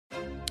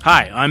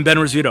Hi, I'm Ben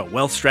Rizzuto,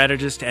 wealth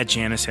strategist at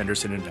Janus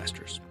Henderson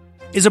Investors.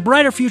 Is a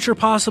brighter future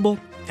possible?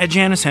 At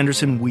Janus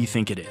Henderson, we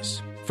think it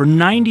is. For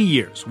 90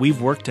 years,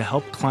 we've worked to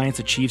help clients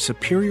achieve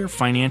superior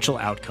financial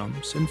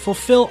outcomes and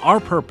fulfill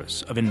our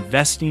purpose of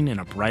investing in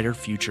a brighter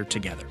future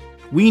together.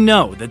 We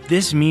know that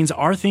this means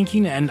our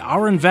thinking and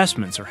our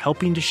investments are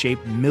helping to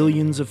shape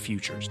millions of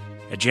futures.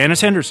 At Janus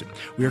Henderson,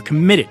 we are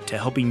committed to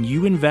helping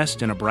you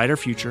invest in a brighter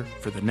future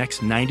for the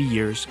next 90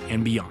 years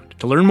and beyond.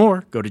 To learn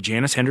more, go to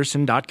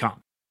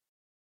janushenderson.com.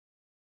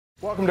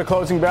 Welcome to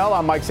Closing Bell.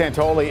 I'm Mike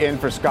Santoli in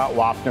for Scott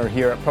Wapner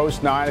here at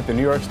Post 9 at the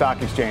New York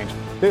Stock Exchange.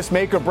 This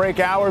make-or-break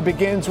hour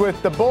begins with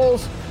the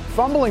bulls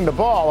fumbling the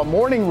ball, a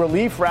morning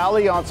relief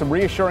rally on some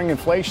reassuring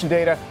inflation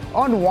data,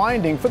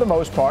 unwinding for the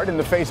most part in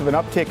the face of an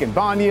uptick in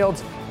bond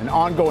yields, an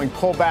ongoing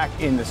pullback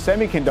in the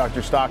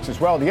semiconductor stocks as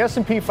well. The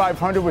S&P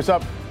 500 was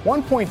up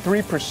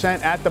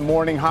 1.3% at the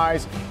morning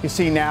highs. You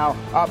see now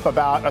up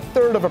about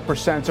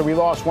 1/3%, so we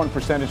lost 1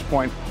 percentage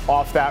point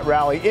off that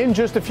rally. In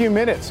just a few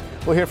minutes,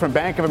 we'll hear from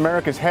Bank of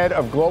America's head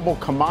of global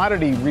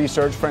commodity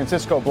research,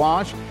 Francisco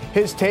Blanch,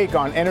 his take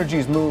on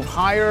energy's move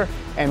higher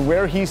and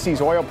where he sees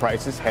oil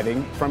prices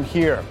heading from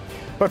here.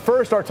 But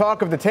first, our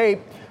talk of the tape.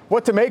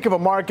 What to make of a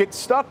market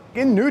stuck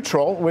in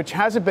neutral, which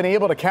hasn't been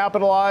able to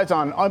capitalize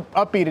on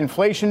upbeat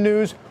inflation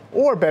news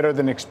or better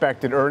than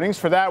expected earnings.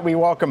 For that, we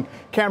welcome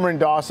Cameron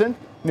Dawson,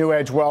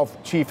 NewEdge Wealth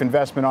Chief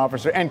Investment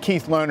Officer, and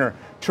Keith Lerner,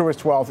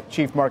 Truist Wealth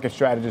Chief Market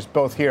Strategist,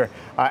 both here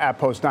at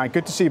Post 9.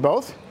 Good to see you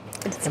both.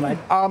 Good to see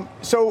you.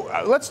 So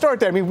let's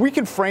start there. I mean, we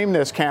can frame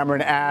this,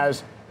 Cameron,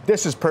 as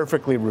this is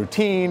perfectly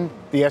routine.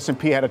 The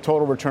S&P had a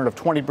total return of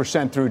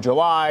 20% through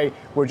July.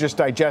 We're just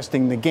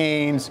digesting the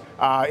gains.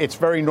 It's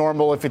very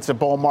normal if it's a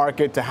bull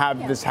market to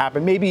have this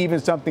happen, maybe even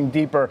something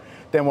deeper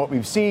than what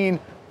we've seen.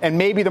 And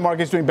maybe the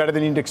market's doing better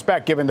than you'd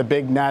expect, given the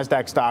big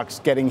NASDAQ stocks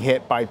getting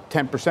hit by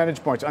 10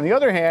 percentage points. On the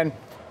other hand,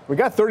 we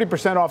got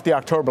 30% off the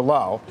October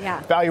low.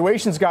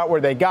 Valuations got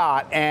where they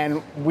got,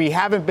 and we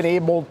haven't been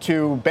able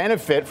to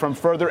benefit from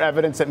further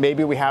evidence that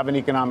maybe we have an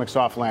economic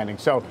soft landing.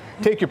 So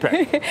take your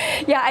pick.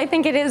 Yeah, I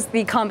think it is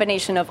the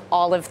combination of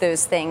all of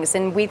those things.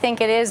 And we think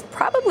it is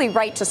probably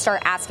right to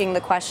start asking the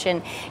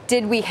question,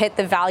 did we hit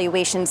the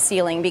valuation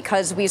ceiling?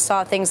 Because we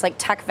saw things like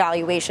tech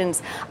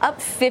valuations up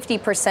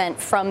 50%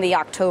 from the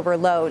October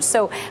lows.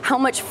 So how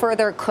much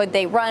further could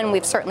they run?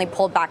 We've certainly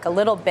pulled back a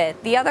little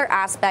bit. The other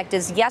aspect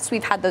is, yes,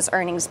 we've had those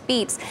earnings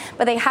beats,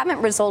 but they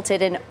haven't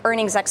resulted in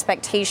earnings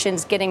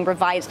expectations getting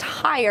revised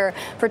higher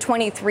for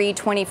 23,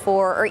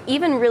 24, or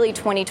even really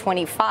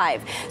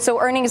 2025.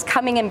 So earnings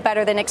coming in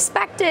better than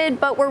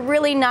expected, but we're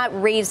really not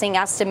raising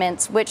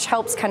estimates, which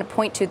helps kind of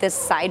point to this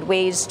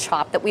sideways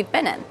chop that we've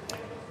been in.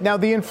 Now,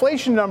 the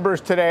inflation numbers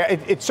today,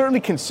 it's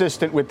certainly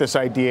consistent with this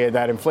idea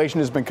that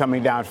inflation has been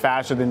coming down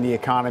faster than the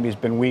economy has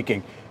been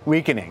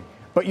weakening.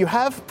 But you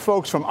have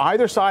folks from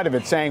either side of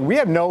it saying we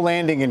have no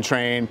landing in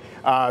train.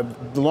 The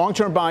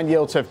long-term bond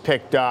yields have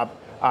picked up.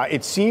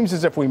 It seems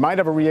as if we might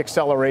have a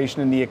reacceleration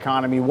in the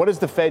economy. What does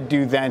the Fed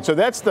do then? So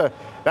that's the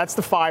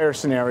fire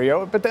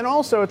scenario. But then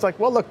also it's like,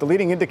 well, look, the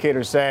leading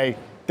indicators say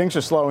things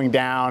are slowing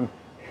down.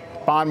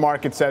 Bond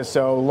market says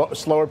so.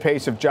 Slower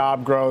pace of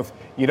job growth.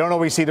 You don't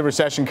always see the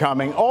recession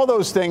coming. All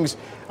those things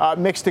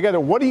mixed together.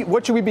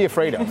 What should we be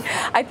afraid of?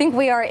 I think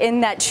we are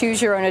in that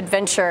choose your own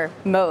adventure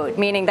mode,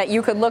 meaning that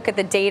you could look at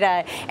the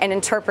data and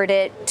interpret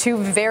it two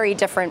very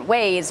different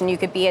ways. And you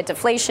could be a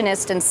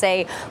deflationist and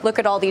say, look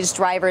at all these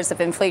drivers of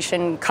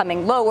inflation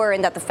coming lower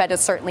and that the Fed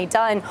has certainly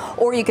done.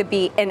 Or you could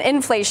be an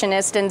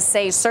inflationist and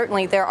say,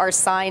 certainly there are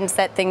signs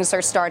that things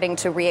are starting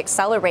to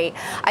reaccelerate.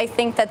 I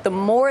think that the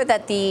more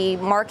that the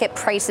market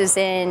prices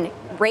in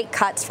rate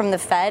cuts from the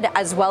Fed,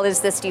 as well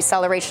as this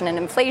deceleration in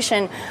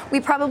inflation, we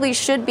probably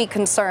should be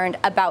concerned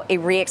about a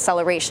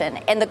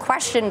reacceleration. And the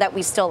question that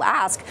we still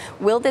ask,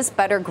 will this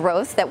better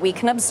growth that we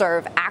can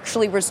observe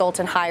actually result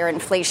in higher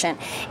inflation?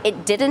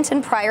 It didn't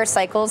in prior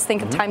cycles.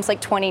 Think of times like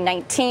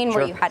 2019,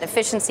 where you had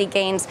efficiency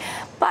gains.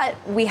 But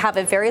we have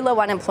a very low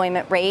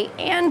unemployment rate,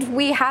 and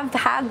we have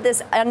had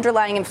this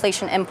underlying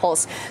inflation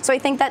impulse. So I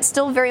think that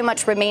still very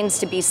much remains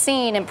to be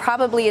seen, and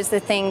probably is the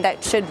thing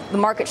that the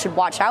market should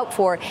watch out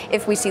for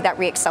if we see that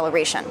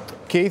reacceleration.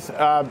 Keith,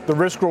 the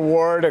risk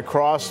reward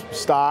across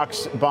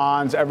stocks,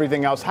 bonds,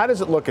 everything else, how does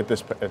it look at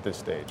this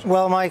stage?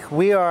 Well, Mike,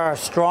 we are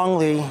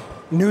strongly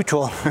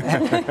neutral.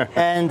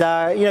 And,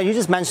 you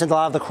just mentioned a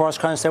lot of the cross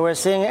currents that we're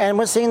seeing, and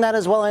we're seeing that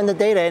as well in the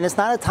data. And it's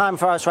not a time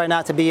for us right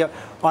now to be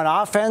on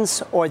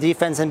offense or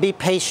defense and be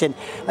patient.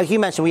 Like you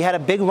mentioned, we had a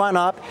big run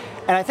up.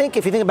 And I think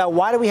if you think about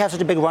why do we have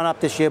such a big run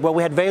up this year? Well,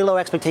 we had very low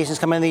expectations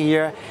coming into the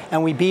year,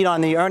 and we beat on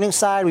the earnings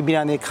side, we beat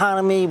on the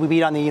economy, we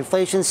beat on the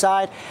inflation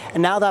side.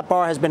 And now that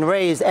bar has been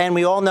raised, and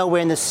we all know we're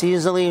in the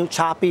seasonally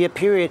choppy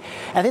period.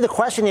 And I think the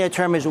question near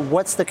term is,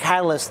 what's the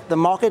catalyst? The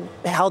market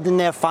held in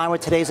there fine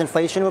with today's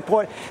inflation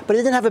report, but it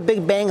didn't have a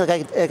big bang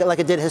like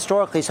it did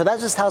historically. So that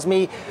just tells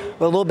me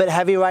we're a little bit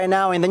heavy right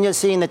now. And then you're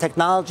seeing the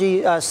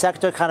technology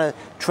sector kind of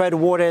tread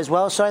water as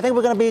well. So I think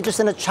we're going to be just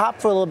in a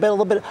chop for a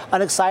little bit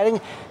unexciting.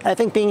 And I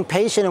think being patient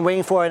patient and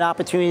waiting for an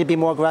opportunity to be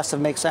more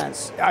aggressive makes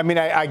sense. I mean,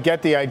 I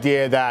get the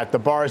idea that the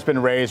bar has been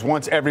raised.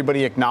 Once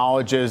everybody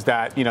acknowledges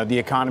that, the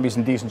economy's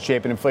in decent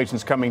shape and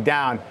inflation's coming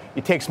down,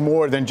 it takes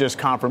more than just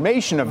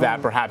confirmation of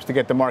that, perhaps, to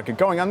get the market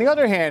going. On the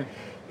other hand,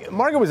 the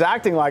market was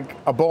acting like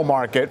a bull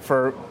market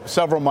for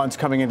several months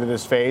coming into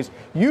this phase.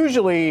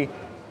 Usually,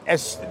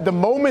 as the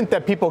moment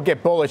that people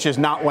get bullish is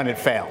not when it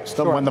fails,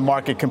 when the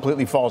market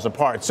completely falls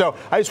apart. So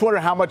I just wonder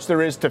how much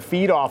there is to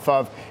feed off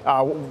of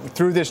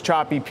through this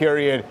choppy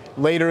period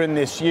later in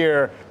this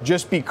year,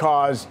 just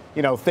because,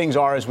 things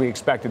are as we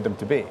expected them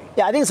to be.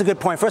 Yeah, I think it's a good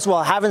point. First of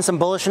all, having some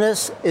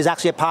bullishness is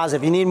actually a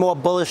positive. You need more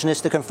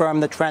bullishness to confirm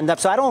the trend up.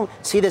 So I don't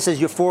see this as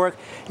euphoric.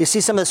 You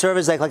see some of the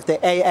surveys like the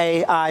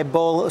AAI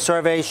Bull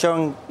survey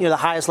showing the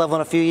highest level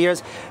in a few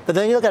years. But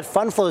then you look at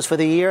fund flows for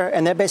the year,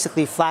 and they're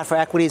basically flat for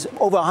equities,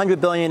 over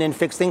 $100 billion in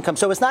fixed income.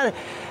 So it's not,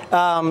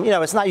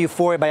 it's not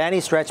euphoria by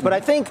any stretch. But I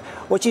think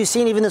what you've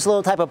seen, even this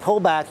little type of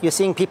pullback, you're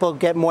seeing people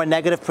get more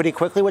negative pretty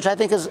quickly, which I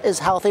think is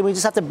healthy. We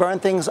just have to burn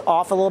things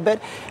off a little bit.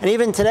 And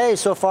even today,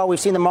 so far, we've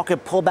seen the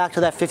market pull back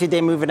to that 50-day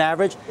moving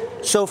average.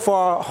 So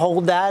far,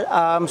 hold that.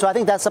 So I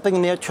think that's something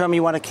in the near term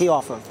you want to key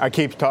off of. I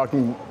keep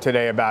talking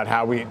today about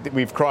how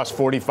we've crossed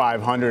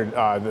 4,500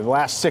 the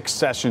last 6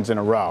 sessions in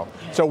a row.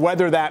 So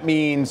whether that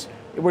means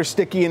we're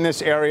sticky in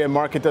this area,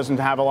 market doesn't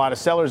have a lot of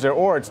sellers there,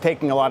 or it's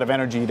taking a lot of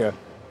energy to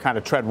kind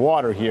of tread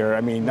water here.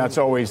 I mean, that's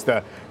always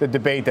the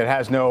debate that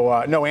has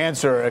no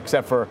answer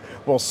except for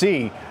we'll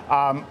see.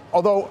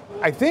 Although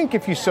I think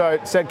if you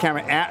said,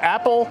 Cameron,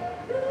 Apple,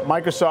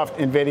 Microsoft,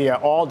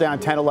 NVIDIA, all down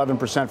 10,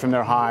 11% from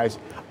their highs.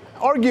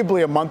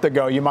 Arguably a month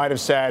ago, you might have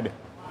said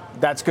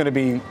that's going to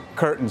be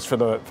curtains for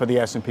the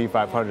S&P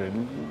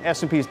 500.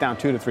 S&P is down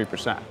 2 to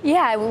 3%.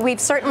 Yeah, we've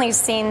certainly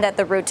seen that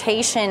the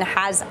rotation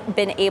has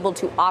been able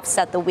to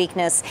offset the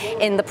weakness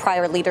in the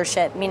prior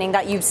leadership, meaning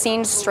that you've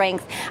seen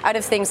strength out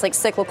of things like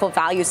cyclical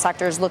value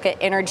sectors. Look at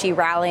energy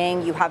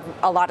rallying. You have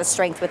a lot of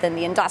strength within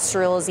the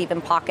industrials,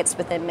 even pockets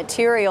within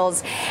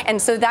materials.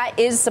 And so that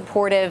is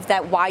supportive,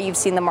 that why you've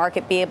seen the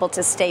market be able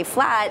to stay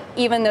flat,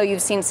 even though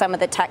you've seen some of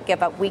the tech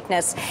give up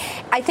weakness.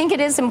 I think it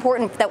is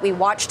important that we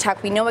watch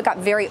tech. We know it got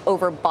very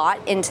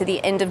overbought into the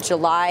end of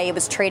July. It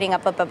was trading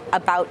up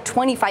about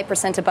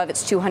 25% above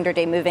its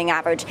 200-day moving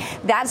average.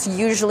 That's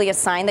usually a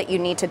sign that you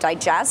need to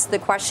digest. The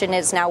question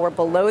is now we're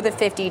below the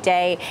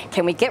 50-day.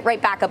 Can we get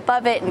right back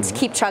above it and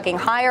keep chugging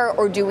higher,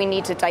 or do we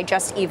need to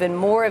digest even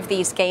more of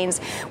these gains,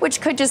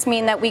 which could just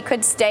mean that we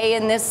could stay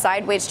in this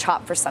sideways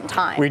chop for some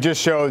time? We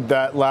just showed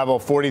that level,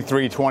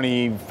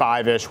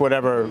 43.25-ish,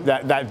 whatever,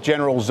 that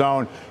general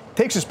zone.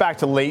 Takes us back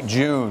to late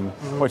June,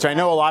 which I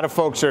know a lot of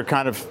folks are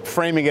kind of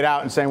framing it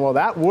out and saying, well,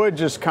 that would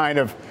just kind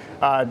of,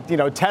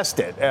 test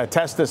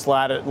this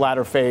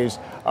latter phase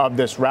of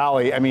this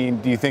rally. I mean,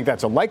 do you think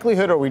that's a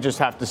likelihood, or we just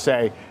have to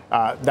say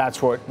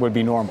that's what would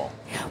be normal?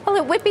 Well,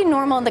 it would be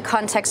normal in the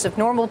context of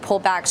normal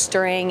pullbacks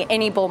during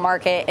any bull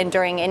market and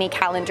during any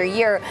calendar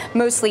year,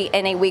 mostly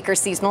in a weaker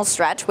seasonal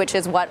stretch, which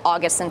is what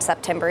August and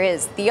September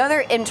is. The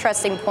other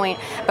interesting point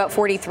about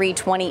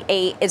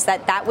 43.28 is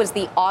that was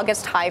the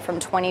August high from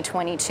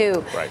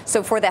 2022. Right.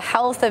 So for the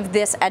health of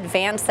this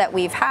advance that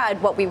we've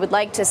had, what we would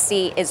like to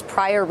see is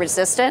prior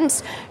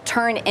resistance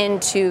turn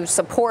into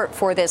support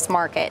for this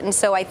market. And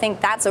so I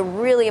think that's a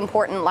really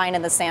important line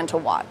in the sand to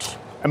watch.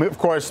 I mean, of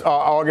course,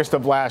 August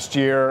of last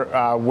year,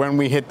 when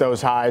we hit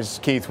those highs,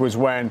 Keith, was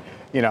when,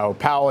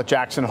 Powell at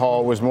Jackson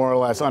Hole was more or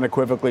less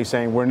unequivocally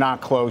saying we're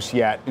not close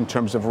yet in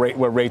terms of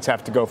where rates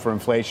have to go for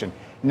inflation.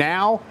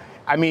 Now,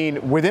 I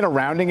mean, within a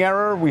rounding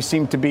error, we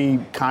seem to be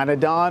kind of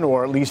done,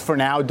 or at least for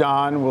now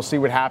done. We'll see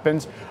what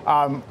happens.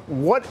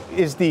 What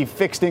is the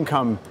fixed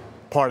income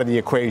part of the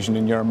equation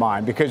in your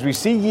mind? Because we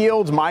see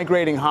yields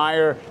migrating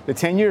higher. The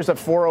 10 years at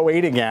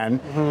 408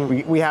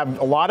 again. We have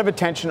a lot of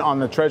attention on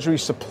the Treasury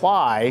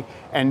supply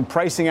and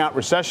pricing out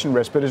recession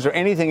risk. But is there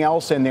anything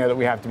else in there that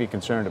we have to be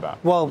concerned about?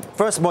 Well,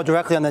 first of all,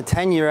 directly on the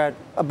 10-year at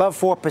above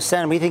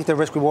 4%, we think the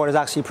risk reward is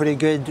actually pretty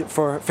good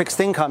for fixed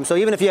income. So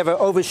even if you have an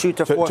overshoot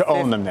to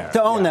own them there,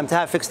 to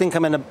have fixed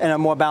income in a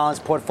more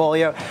balanced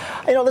portfolio.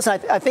 Listen,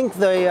 I think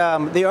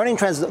the earning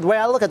trends, the way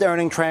I look at the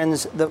earning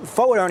trends, the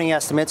forward earning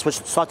estimates, which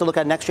start to look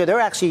at next year, they're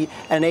actually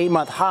at an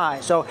 8-month high.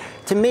 So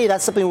to me,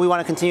 that's something we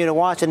want to continue to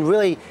watch. And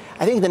really,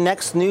 I think the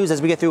next news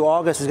as we get through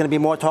August is going to be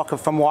more talk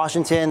from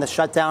Washington. The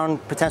shutdown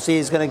potentially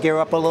is going to gear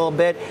up a little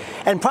bit.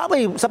 And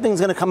probably something's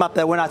going to come up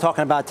that we're not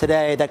talking about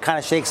today that kind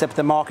of shakes up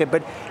the market.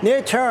 But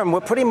near term,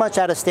 we're pretty much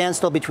at a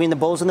standstill between the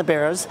bulls and the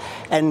bears.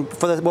 And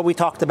for what we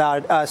talked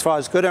about as far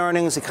as good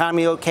earnings,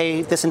 economy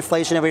okay,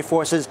 disinflationary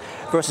forces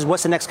versus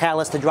what's the next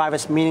catalyst to drive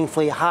us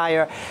meaningfully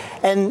higher.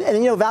 And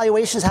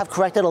valuations have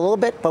corrected a little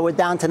bit, but we're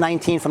down to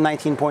 19 from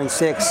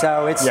 19.6.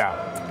 So it's...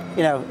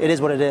 it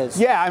is what it is.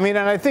 Yeah, I mean,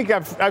 and I think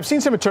I've seen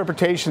some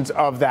interpretations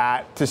of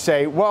that to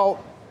say,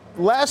 well,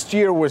 last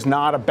year was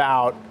not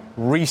about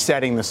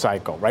resetting the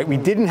cycle, right? We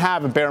didn't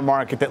have a bear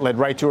market that led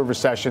right to a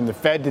recession. The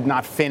Fed did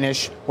not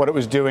finish what it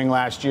was doing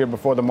last year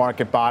before the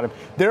market bottomed.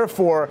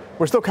 Therefore,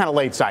 we're still kind of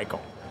late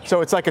cycle.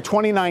 So it's like a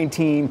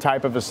 2019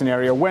 type of a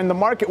scenario when the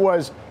market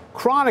was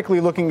chronically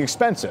looking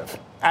expensive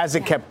as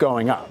it kept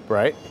going up,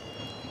 right?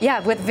 Yeah,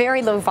 with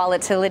very low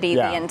volatility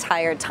the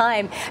entire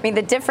time. I mean,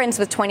 the difference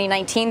with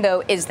 2019,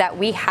 though, is that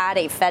we had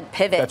a Fed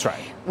pivot. That's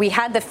right. We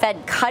had the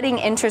Fed cutting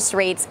interest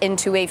rates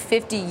into a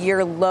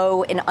 50-year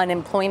low in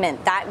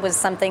unemployment. That was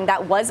something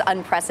that was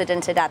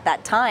unprecedented at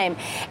that time.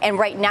 And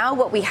right now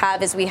what we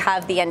have is we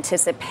have the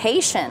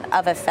anticipation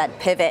of a Fed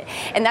pivot.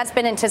 And that's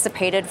been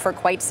anticipated for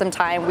quite some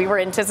time. We were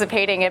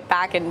anticipating it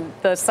back in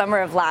the summer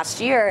of last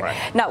year.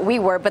 Right. Not we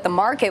were, but the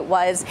market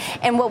was.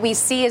 And what we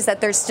see is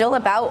that there's still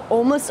about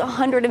almost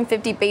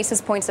 150 basis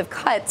points of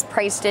cuts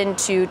priced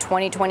into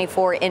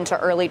 2024 into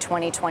early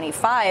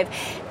 2025.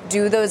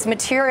 Do those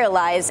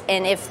materialize?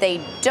 And if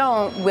they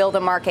don't, will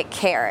the market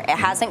care? It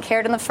hasn't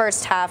cared in the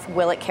first half.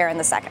 Will it care in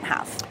the second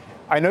half?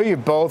 I know you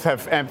both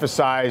have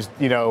emphasized,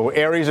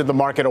 areas of the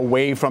market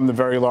away from the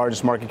very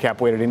largest market cap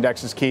weighted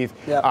indexes, Keith.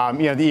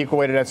 Yep. The equal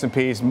weighted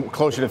S&P is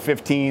closer to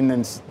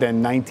 15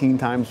 than 19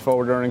 times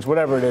forward earnings,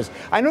 whatever it is.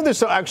 I know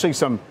there's actually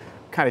some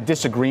kind of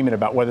disagreement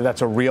about whether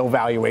that's a real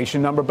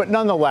valuation number, but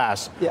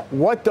nonetheless,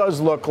 what does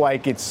look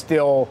like it's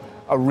still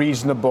a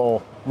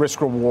reasonable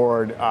risk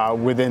reward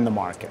within the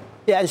market?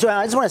 Yeah, so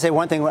I just want to say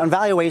one thing. On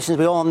valuations,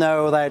 we all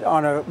know that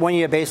on a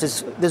one-year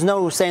basis, there's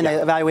no saying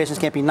that valuations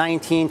can't be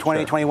 19,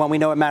 20, 21. We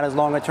know it matters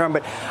longer term.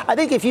 But I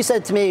think if you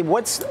said to me,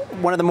 what's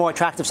one of the more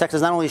attractive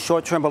sectors, not only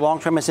short-term but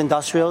long-term, it's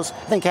industrials.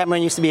 I think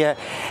Cameron used to be an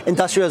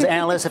industrials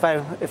analyst,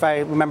 if I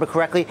remember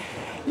correctly.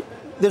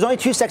 There's only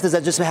two sectors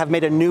that just have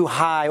made a new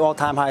high,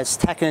 all-time high. It's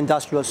tech and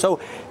industrial. So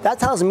that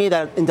tells me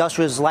that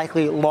industrial is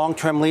likely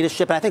long-term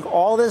leadership. And I think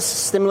all this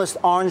stimulus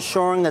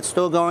onshoring that's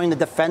still going, the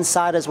defense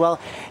side as well,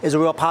 is a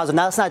real positive.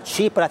 Now, it's not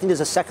cheap, but I think there's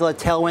a secular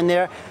tailwind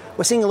there.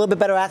 We're seeing a little bit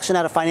better action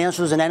out of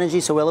financials and energy,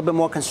 so we're a little bit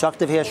more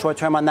constructive here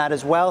short-term on that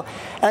as well.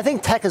 And I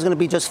think tech is going to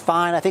be just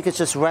fine. I think it's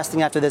just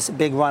resting after this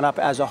big run-up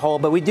as a whole.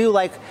 But we do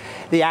like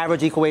the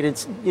average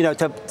equal-weighted,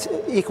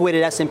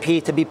 equal-weighted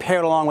S&P to be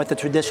paired along with the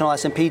traditional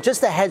S&P,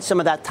 just to hedge some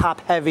of that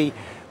top-heavy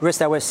risk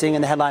that we're seeing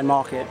in the headline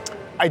market.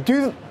 I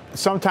do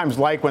sometimes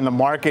like when the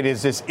market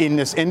is in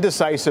this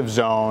indecisive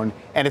zone,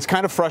 and it's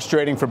kind of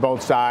frustrating for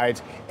both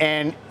sides.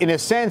 And in a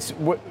sense,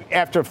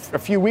 after a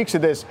few weeks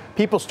of this,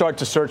 people start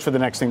to search for the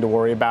next thing to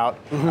worry about.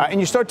 And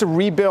you start to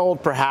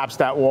rebuild perhaps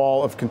that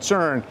wall of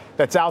concern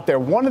that's out there.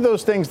 One of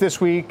those things this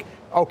week,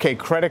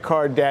 credit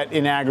card debt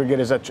in aggregate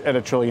is at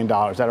 $1 trillion,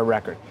 at a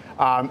record.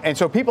 And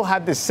so people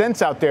have this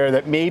sense out there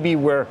that maybe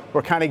we're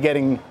kind of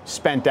getting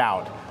spent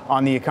out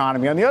on the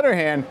economy. On the other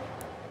hand,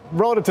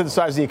 relative to the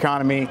size of the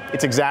economy,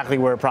 it's exactly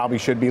where it probably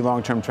should be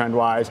long-term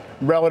trend-wise.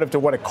 Relative to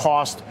what it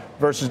costs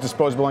versus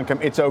disposable income,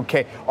 it's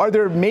okay. Are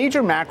there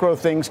major macro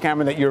things,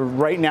 Cameron, that you're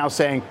right now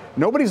saying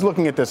nobody's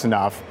looking at this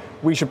enough?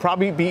 We should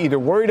probably be either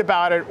worried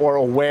about it or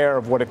aware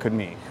of what it could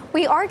mean.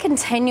 We are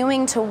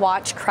continuing to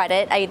watch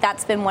credit.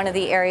 That's been one of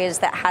the areas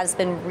that has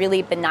been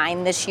really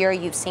benign this year.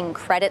 You've seen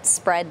credit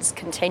spreads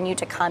continue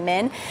to come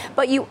in,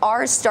 but you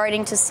are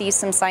starting to see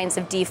some signs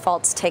of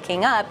defaults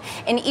ticking up.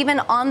 And even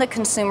on the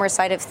consumer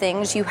side of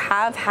things, you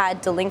have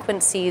had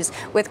delinquencies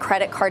with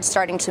credit cards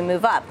starting to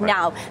move up. Right.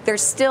 Now, they're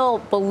still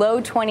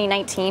below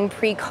 2019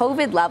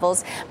 pre-COVID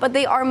levels, but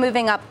they are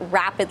moving up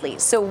rapidly.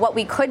 So what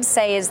we could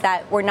say is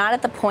that we're not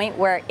at the point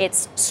where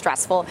it's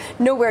stressful,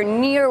 nowhere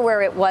near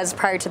where it was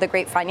prior to the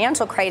Great Financial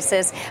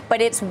crisis,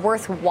 but it's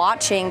worth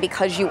watching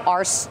because you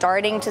are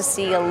starting to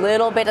see a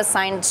little bit of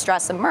sign of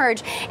stress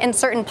emerge in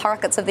certain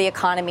pockets of the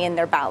economy and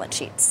their balance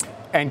sheets.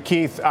 And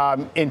Keith,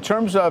 in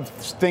terms of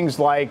things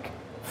like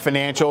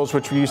financials,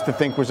 which we used to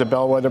think was a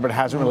bellwether but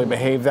hasn't really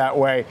behaved that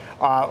way,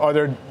 are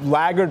there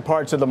laggard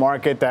parts of the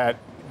market that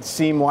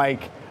seem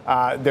like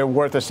they're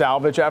worth a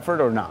salvage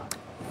effort or not?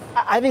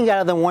 I think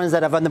out of the ones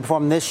that have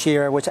underperformed this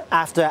year, which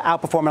after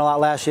outperforming a lot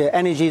last year,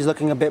 energy is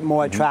looking a bit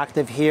more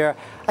attractive here.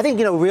 I think,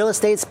 real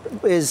estate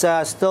is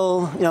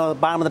still,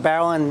 bottom of the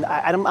barrel, and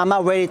I'm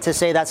not ready to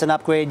say that's an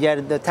upgrade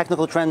yet. The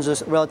technical trends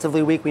are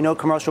relatively weak. We know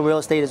commercial real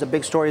estate is a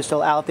big story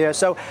still out there.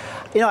 So,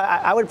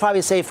 I would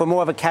probably say for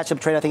more of a catch-up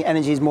trade, I think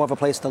energy is more of a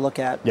place to look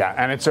at. Yeah,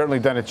 and it's certainly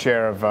done its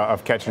share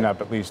of catching up,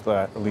 at least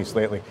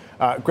lately.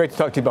 Great to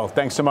talk to you both.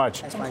 Thanks so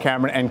much,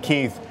 Cameron and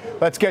Keith.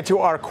 Let's get to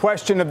our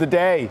question of the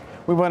day.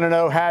 We want to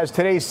know, has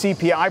today's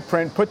CPI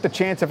print put the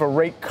chance of a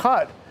rate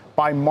cut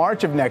by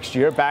March of next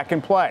year back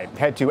in play?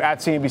 Head to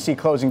 @CNBC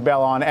Closing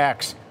Bell on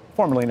X,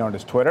 formerly known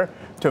as Twitter,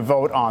 to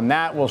vote on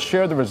that. We'll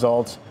share the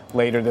results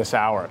later this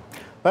hour.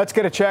 Let's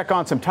get a check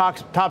on some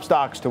top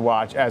stocks to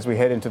watch as we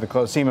head into the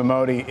close. Seema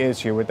Modi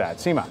is here with that.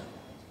 Seema.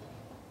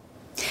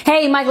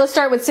 Hey, Mike, let's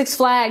start with Six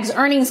Flags.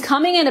 Earnings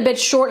coming in a bit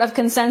short of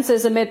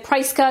consensus amid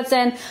price cuts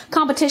and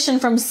competition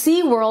from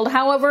SeaWorld.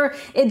 However,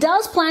 it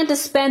does plan to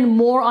spend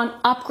more on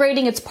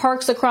upgrading its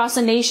parks across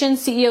the nation.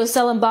 CEO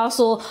Selim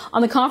Basel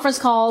on the conference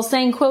call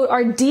saying, quote,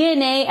 "Our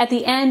DNA at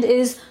the end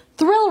is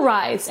thrill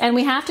rides, and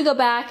we have to go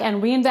back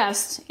and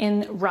reinvest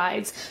in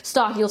rides.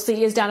 Stock, you'll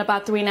see, is down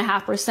about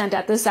 3.5%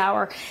 at this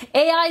hour.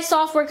 AI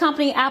software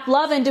company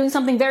AppLovin doing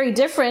something very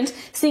different,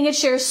 seeing its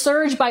shares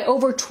surge by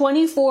over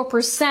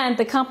 24%.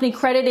 The company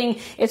crediting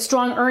its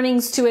strong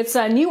earnings to its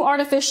new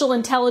artificial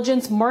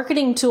intelligence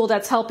marketing tool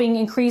that's helping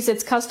increase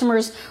its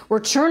customers'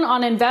 return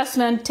on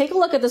investment. Take a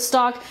look at the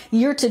stock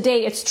year to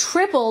date. It's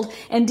tripled,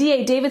 and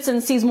D.A. Davidson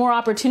sees more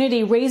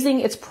opportunity, raising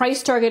its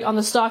price target on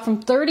the stock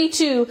from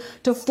 $32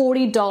 to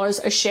 $40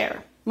 a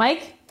share.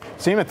 Mike?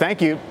 Seema,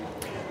 thank you.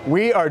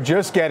 We are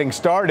just getting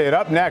started.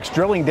 Up next,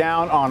 drilling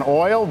down on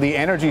oil. The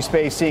energy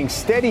space seeing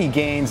steady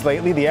gains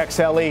lately. The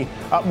XLE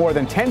up more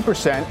than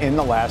 10% in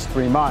the last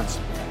 3 months.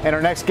 And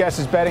our next guest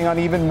is betting on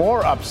even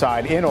more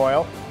upside in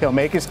oil. He'll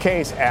make his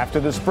case after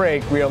this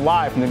break. We are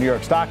live from the New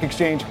York Stock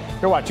Exchange.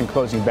 You're watching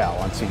Closing Bell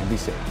on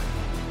CNBC.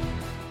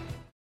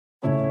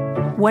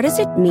 What does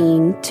it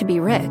mean to be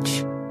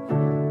rich?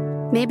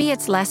 Maybe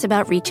it's less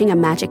about reaching a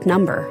magic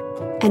number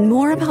and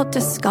more about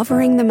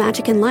discovering the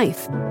magic in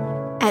life.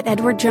 At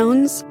Edward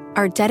Jones,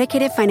 our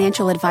dedicated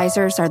financial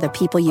advisors are the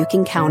people you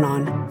can count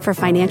on for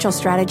financial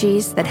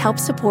strategies that help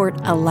support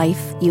a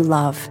life you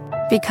love.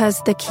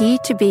 Because the key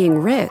to being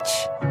rich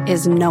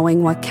is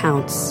knowing what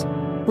counts.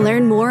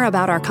 Learn more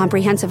about our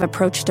comprehensive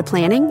approach to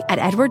planning at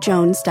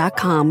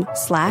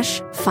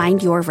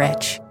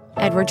edwardjones.com/findyourrich.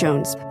 Edward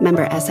Jones,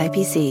 member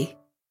SIPC.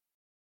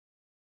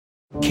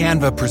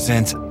 Canva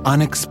presents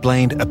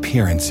Unexplained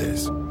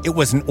Appearances. It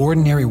was an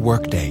ordinary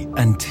workday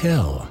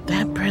until...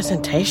 That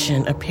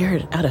presentation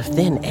appeared out of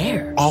thin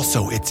air.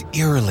 Also, it's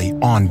eerily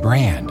on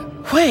brand.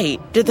 Wait,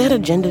 did that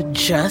agenda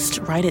just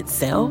write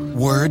itself?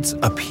 Words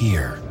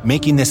appear,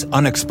 making this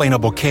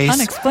unexplainable case...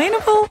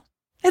 Unexplainable?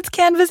 It's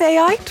Canva's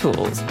AI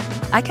tools.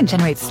 I can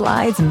generate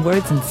slides and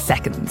words in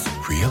seconds.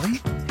 Really?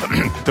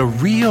 The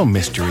real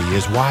mystery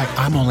is why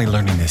I'm only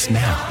learning this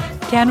now.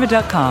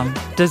 Canva.com,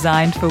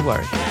 designed for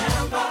work.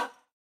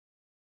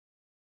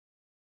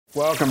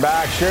 Welcome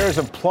back. Shares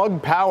of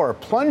Plug Power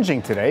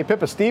plunging today.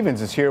 Pippa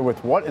Stevens is here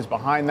with what is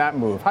behind that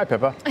move. Hi,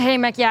 Pippa. Hey,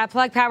 Mike. Yeah,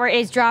 Plug Power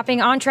is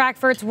dropping on track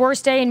for its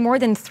worst day in more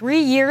than 3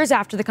 years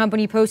after the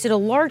company posted a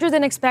larger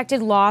than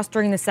expected loss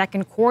during the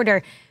second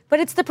quarter. But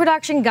it's the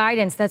production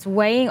guidance that's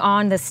weighing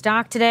on the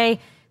stock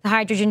today. The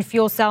hydrogen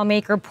fuel cell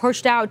maker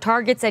pushed out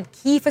targets at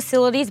key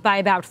facilities by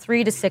about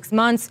 3 to 6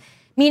 months,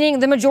 meaning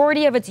the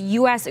majority of its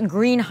U.S.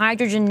 green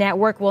hydrogen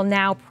network will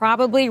now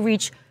probably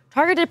reach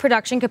targeted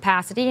production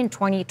capacity in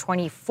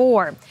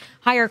 2024.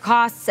 Higher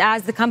costs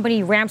as the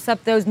company ramps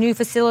up those new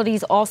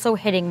facilities also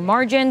hitting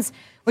margins,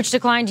 which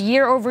declined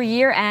year over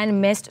year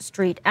and missed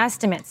street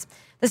estimates.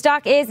 The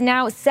stock is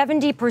now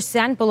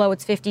 70% below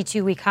its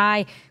 52-week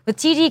high, with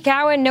TD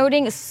Cowen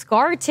noting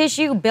scar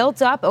tissue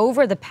built up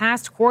over the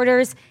past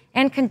quarters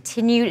and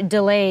continued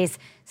delays.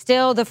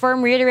 Still, the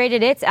firm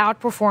reiterated its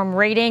outperform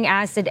rating,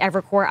 as did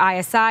Evercore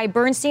ISI,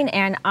 Bernstein,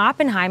 and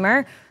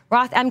Oppenheimer.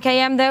 Roth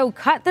MKM, though,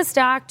 cut the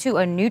stock to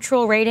a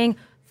neutral rating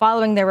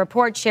following their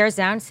report. Shares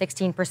down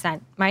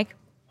 16%. Mike?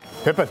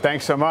 Pippa,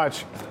 thanks so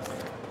much.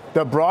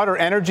 The broader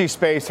energy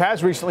space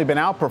has recently been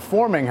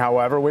outperforming,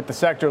 however, with the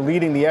sector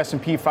leading the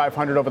S&P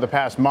 500 over the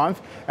past month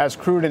as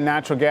crude and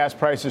natural gas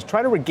prices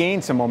try to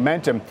regain some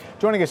momentum.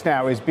 Joining us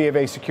now is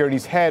BofA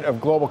Securities Head of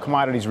Global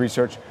Commodities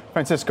Research,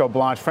 Francisco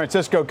Blanch.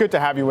 Francisco, good to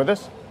have you with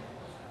us.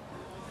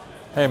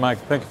 Hey, Mike.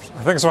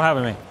 Thanks for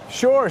having me.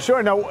 Sure.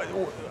 Now,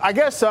 I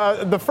guess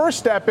the first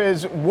step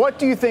is, what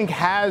do you think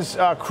has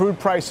crude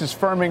prices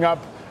firming up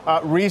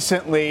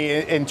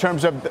recently in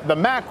terms of the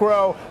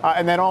macro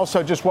and then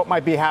also just what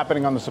might be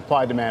happening on the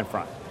supply-demand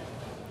front?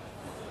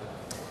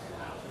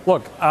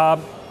 Look,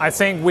 I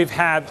think we've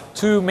had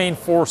two main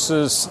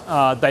forces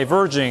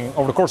diverging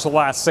over the course of the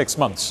last 6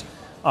 months.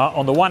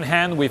 On the one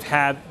hand, we've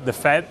had the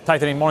Fed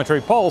tightening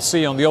monetary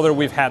policy. On the other,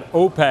 we've had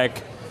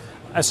OPEC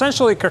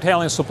essentially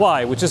curtailing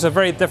supply, which is a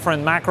very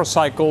different macro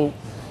cycle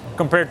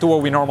compared to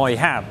what we normally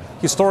have.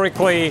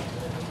 Historically,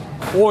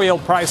 oil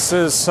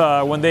prices,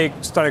 when they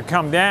started to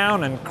come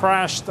down and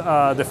crashed,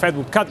 the Fed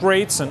would cut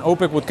rates and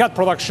OPEC would cut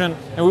production,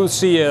 and we would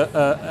see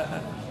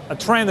a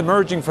trend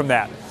emerging from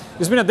that.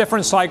 It's been a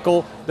different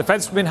cycle. The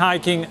Fed's been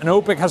hiking, and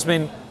OPEC has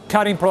been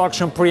cutting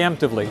production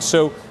preemptively.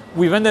 So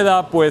we've ended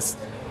up with,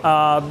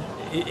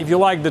 if you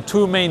like, the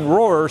two main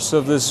rowers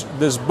of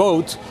this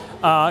boat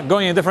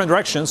going in different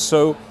directions.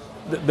 So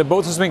the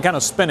boat has been kind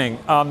of spinning,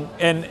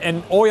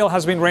 and oil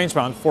has been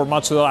range-bound for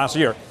much of the last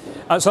year.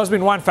 So that's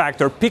been one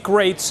factor. Peak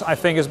rates, I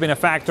think, has been a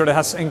factor that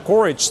has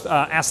encouraged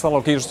asset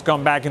allocators to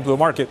come back into the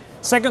market.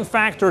 Second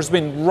factor has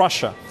been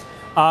Russia.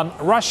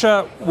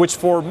 Russia, which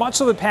for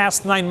much of the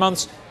past 9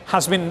 months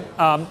has been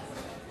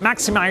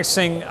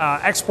maximizing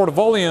export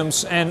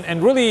volumes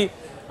and really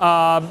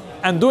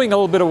and doing a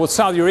little bit of what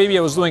Saudi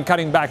Arabia was doing,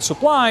 cutting back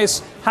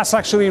supplies, has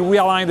actually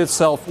realigned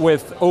itself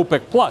with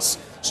OPEC+.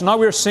 So now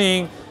we're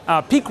seeing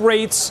peak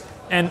rates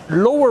and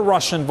lower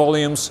Russian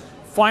volumes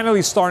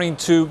finally starting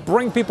to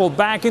bring people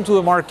back into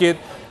the market.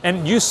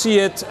 And you see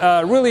it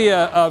really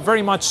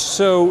very much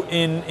so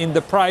in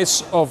the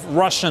price of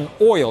Russian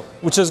oil,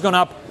 which has gone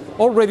up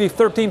already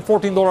 $13,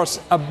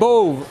 $14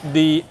 above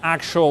the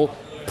actual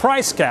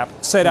price cap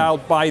set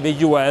out by the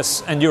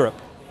U.S. and Europe.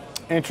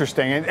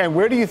 Interesting. And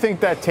where do you think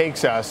that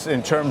takes us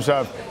in terms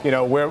of,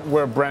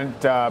 where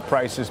Brent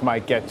prices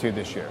might get to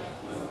this year?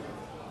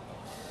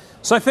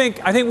 So I think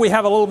we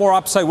have a little more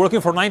upside. We're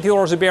looking for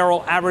 $90 a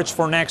barrel average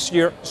for next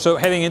year. So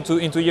heading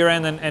into year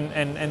end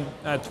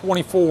and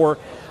 24.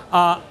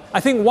 I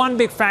think one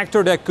big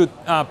factor that could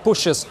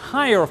push us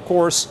higher, of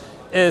course,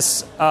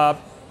 is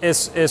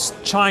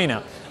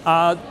China.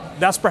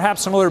 That's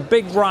perhaps another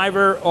big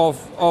driver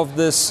of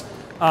this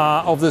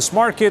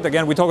market.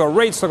 Again, we talk about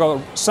rates, talk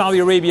about Saudi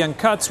Arabian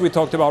cuts, we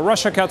talked about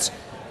Russia cuts.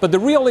 But the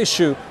real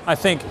issue, I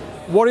think,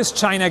 what is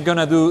China going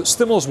to do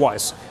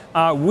stimulus-wise?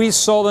 We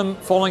saw them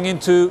falling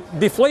into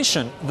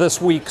deflation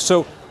this week.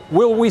 So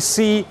will we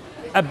see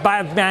a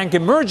bad bank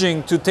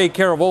emerging to take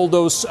care of all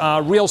those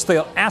real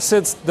estate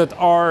assets that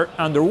are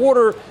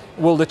underwater?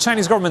 Will the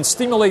Chinese government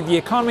stimulate the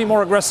economy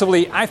more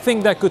aggressively? I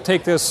think that could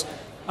take this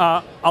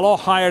a lot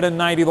higher than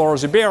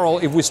 $90 a barrel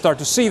if we start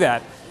to see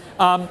that.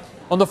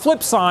 On the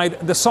flip side,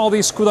 the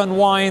Saudis could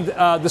unwind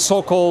the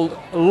so-called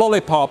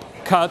lollipop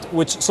cut,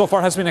 which so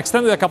far has been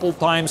extended a couple of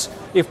times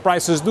if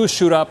prices do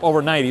shoot up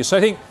over 90. So I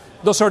think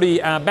those are the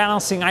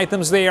balancing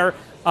items there.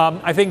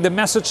 I think the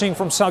messaging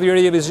from Saudi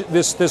Arabia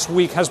this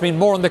week has been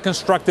more on the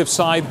constructive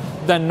side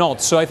than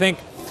not. So I think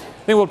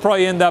we'll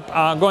probably end up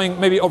going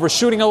maybe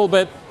overshooting a little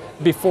bit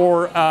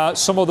before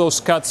some of those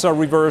cuts are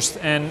reversed.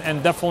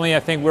 And definitely I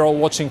think we're all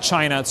watching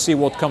China to see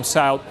what comes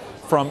out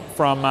from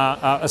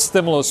a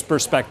stimulus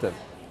perspective.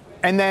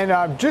 And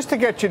then just to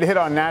get you to hit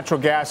on natural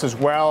gas as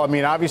well, I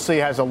mean, obviously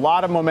it has a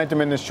lot of momentum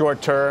in the short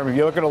term. If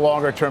you look at a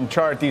longer term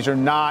chart, these are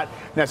not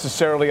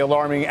necessarily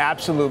alarming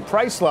absolute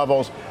price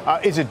levels.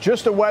 Is it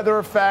just a weather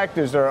effect?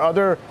 Is there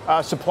other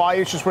supply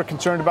issues we're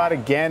concerned about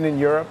again in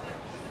Europe?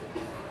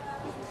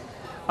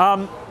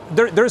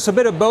 There's a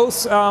bit of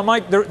both,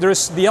 Mike.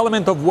 There's the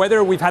element of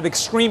weather. We've had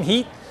extreme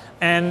heat.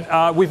 And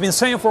we've been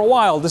saying for a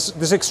while,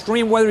 these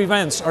extreme weather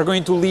events are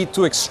going to lead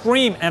to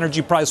extreme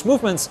energy price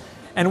movements.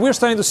 And we're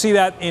starting to see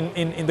that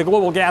in the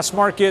global gas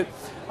market,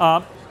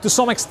 to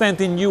some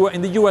extent in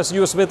the U.S.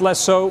 a bit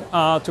less so,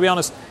 to be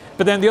honest.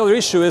 But then the other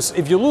issue is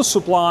if you lose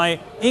supply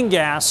in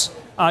gas,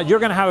 you're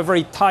going to have a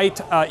very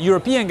tight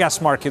European gas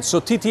market. So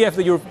TTF,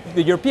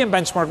 the European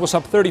benchmark, was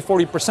up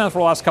 30-40% for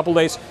the last couple of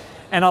days.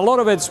 And a lot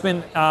of it's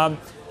been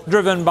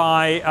driven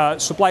by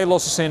supply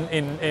losses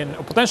in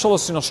potential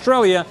losses in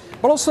Australia,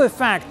 but also the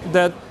fact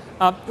that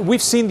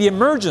we've seen the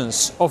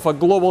emergence of a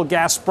global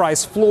gas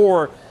price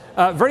floor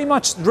very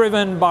much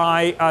driven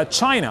by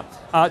China.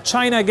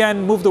 China,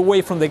 again, moved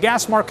away from the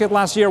gas market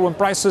last year when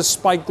prices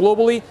spiked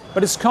globally,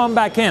 but it's come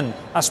back in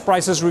as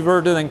prices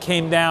reverted and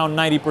came down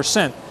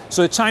 90%.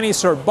 So the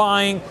Chinese are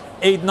buying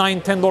 $8,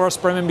 $9,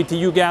 $10 per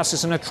MMBTU gas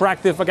is an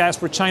attractive gas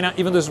for China,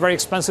 even though it's very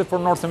expensive for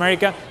North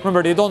America.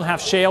 Remember, they don't have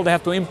shale. They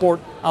have to import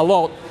a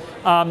lot.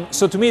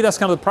 So to me, that's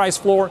kind of the price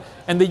floor.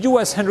 And the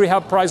U.S. Henry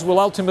Hub price will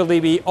ultimately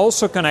be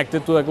also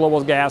connected to the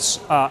global gas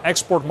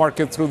export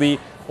market through the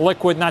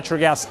liquid natural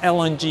gas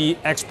LNG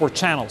export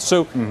channel.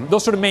 So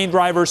those are the main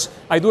drivers.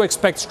 I do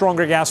expect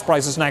stronger gas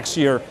prices next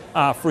year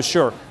for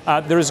sure.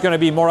 There is going to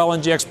be more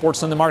LNG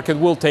exports and the market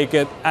will take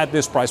it at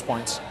these price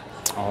points.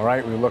 All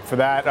right, we look for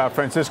that.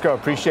 Francisco,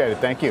 appreciate it.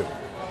 Thank you.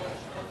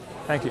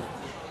 Thank you.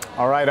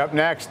 All right, up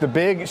next, the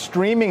big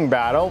streaming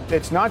battle.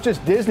 It's not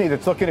just Disney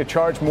that's looking to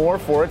charge more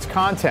for its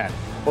content.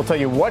 We'll tell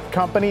you what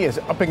company is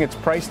upping its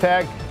price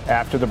tag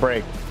after the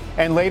break.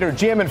 And later,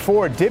 GM and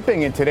Ford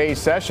dipping in today's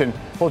session.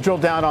 We'll drill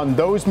down on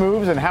those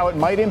moves and how it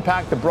might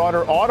impact the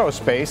broader auto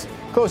space.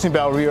 Closing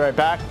bell, we'll be right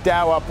back.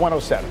 Dow up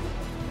 107.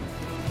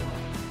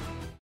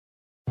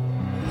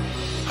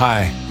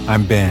 Hi,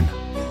 I'm Ben.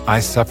 I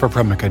suffer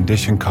from a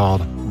condition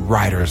called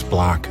writer's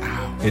block.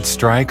 It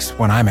strikes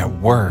when I'm at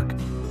work.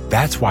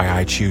 That's why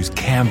I choose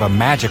Canva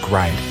Magic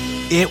Write.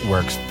 It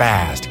works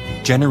fast,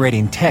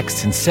 generating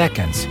text in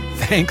seconds,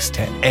 thanks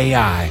to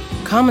AI.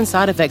 Common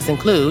side effects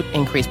include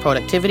increased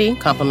productivity,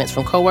 compliments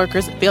from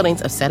coworkers,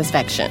 feelings of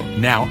satisfaction.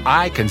 Now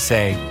I can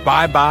say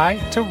bye-bye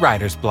to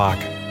writer's block.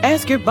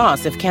 Ask your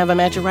boss if Canva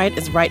Magic Write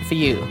is right for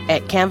you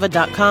at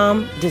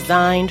canva.com,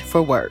 designed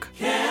for work.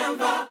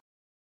 Canva.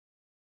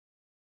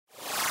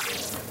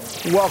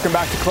 Welcome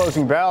back to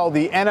Closing Bell.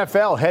 The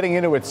NFL heading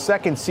into its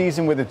second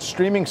season with its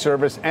streaming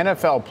service,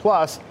 NFL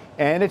Plus,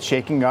 and it's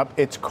shaking up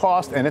its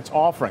cost and its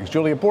offerings.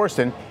 Julia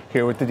Borston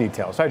here with the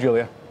details. Hi,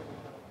 Julia.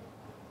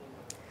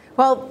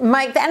 Well,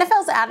 Mike, the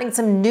NFL is adding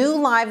some new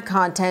live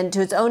content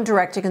to its own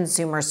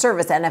direct-to-consumer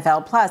service,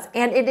 NFL Plus,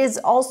 and it is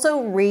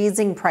also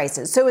raising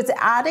prices. So it's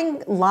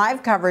adding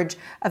live coverage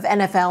of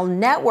NFL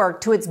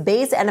Network to its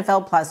base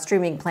NFL Plus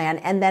streaming plan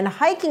and then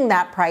hiking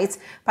that price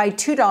by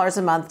 $2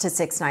 a month to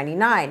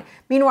 $6.99.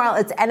 Meanwhile,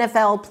 its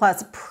NFL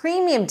Plus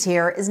premium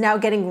tier is now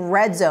getting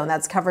Red Zone.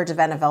 That's coverage of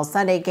NFL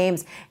Sunday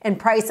games. And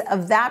price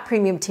of that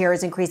premium tier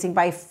is increasing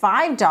by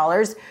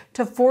 $5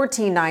 to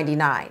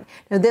 $14.99.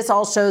 Now, this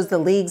all shows the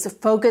league's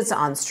focus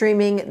on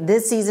streaming.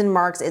 This season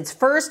marks its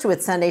first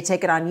with Sunday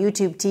Ticket on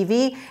YouTube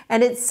TV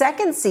and its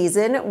second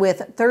season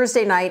with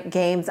Thursday night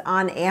games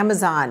on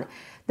Amazon.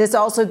 This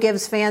also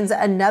gives fans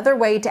another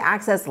way to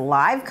access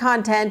live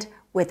content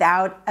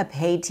without a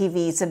pay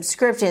TV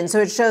subscription. So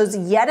it shows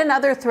yet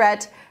another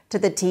threat to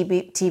the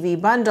TV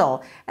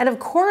bundle. And of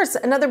course,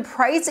 another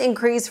price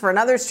increase for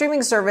another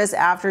streaming service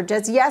after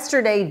just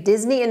yesterday,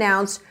 Disney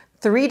announced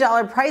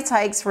 $3 price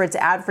hikes for its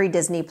ad-free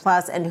Disney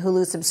Plus and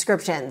Hulu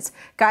subscriptions.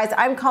 Guys,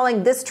 I'm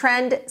calling this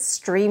trend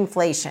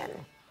streamflation.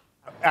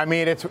 I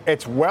mean,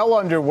 it's well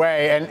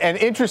underway and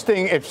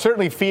interesting. It's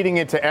certainly feeding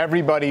into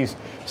everybody's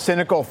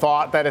cynical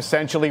thought that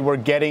essentially we're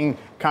getting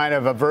kind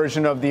of a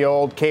version of the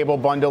old cable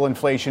bundle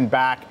inflation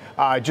back,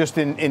 just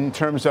in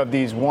terms of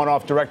these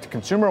one-off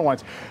direct-to-consumer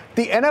ones.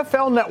 The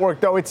NFL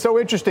Network, though, it's so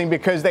interesting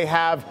because they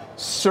have a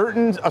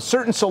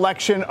certain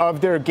selection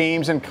of their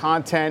games and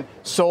content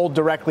sold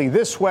directly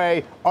this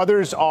way.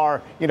 Others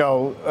are,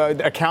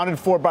 accounted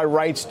for by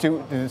rights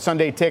to the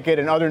Sunday Ticket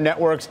and other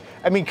networks.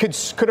 I mean,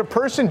 could a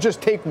person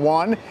just take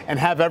one and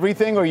have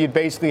everything, or you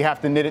basically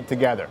have to knit it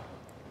together?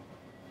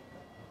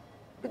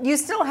 You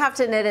still have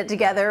to knit it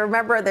together.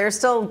 Remember, there's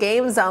still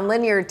games on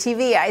linear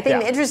TV. I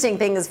think the interesting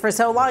thing is for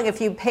so long, if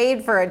you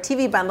paid for a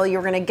TV bundle, you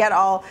were going to get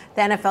all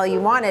the NFL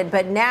you wanted.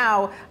 But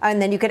now,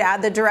 and then you could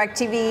add the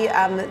DirecTV,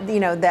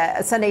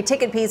 the Sunday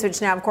Ticket piece, which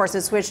now, of course,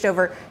 is switched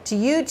over to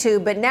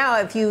YouTube. But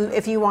now, if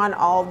you want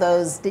all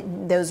those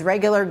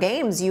regular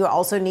games, you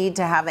also need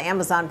to have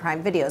Amazon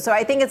Prime Video. So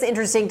I think it's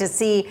interesting to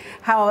see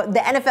how the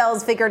NFL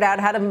has figured out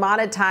how to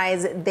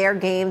monetize their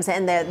games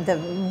and the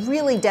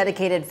really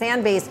dedicated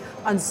fan base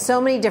on so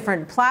many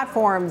different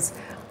platforms.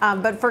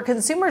 But for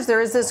consumers,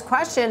 there is this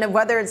question of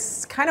whether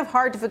it's kind of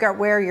hard to figure out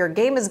where your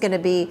game is going to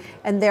be.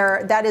 And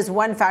that is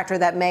one factor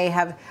that may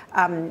have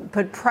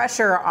put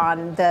pressure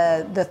on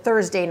the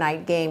Thursday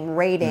night game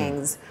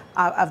ratings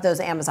of those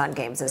Amazon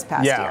games this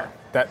past year.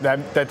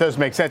 That does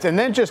make sense. And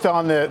then just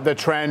on the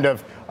trend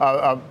of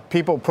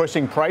people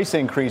pushing price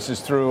increases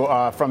through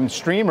from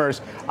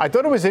streamers, I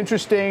thought it was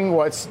interesting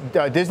what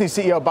Disney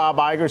CEO Bob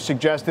Iger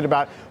suggested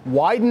about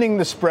widening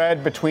the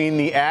spread between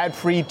the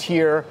ad-free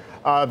tier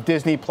of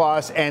Disney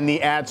Plus and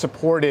the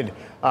ad-supported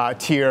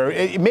tier.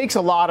 It makes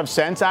a lot of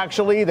sense,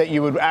 actually, that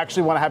you would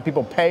actually want to have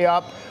people pay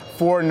up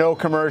for no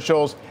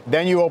commercials.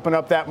 Then you open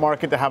up that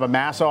market to have a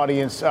mass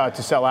audience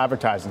to sell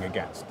advertising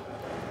against.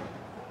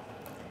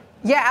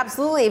 Yeah,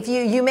 absolutely. If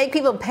you make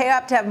people pay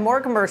up to have more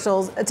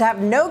commercials, to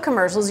have no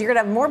commercials, you're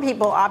going to have more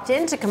people opt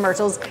into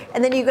commercials,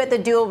 and then you get the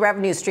dual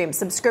revenue stream,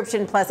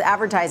 subscription plus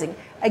advertising.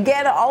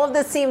 Again, all of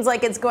this seems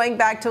like it's going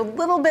back to a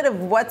little bit of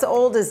what's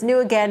old is new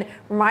again.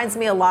 Reminds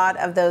me a lot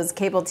of those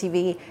cable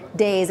TV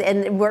days,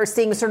 and we're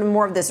seeing sort of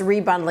more of this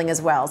rebundling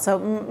as well. So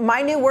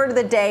my new word of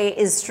the day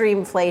is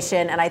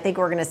streamflation, and I think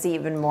we're going to see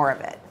even more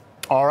of it.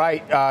 All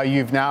right,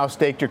 you've now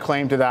staked your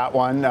claim to that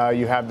one.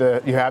 You have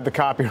the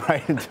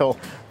copyright until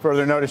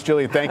further notice,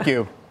 Julia. Thank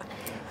you.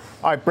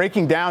 All right,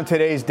 breaking down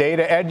today's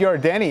data, Ed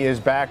Yardeni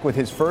is back with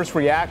his first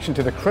reaction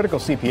to the critical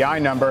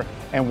CPI number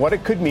and what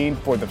it could mean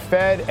for the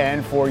Fed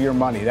and for your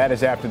money. That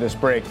is after this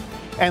break.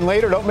 And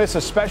later, don't miss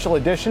a special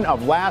edition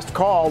of Last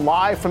Call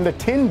live from the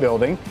Tin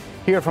Building.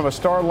 Hear from a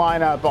star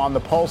lineup on the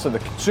pulse of the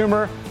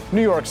consumer,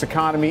 New York's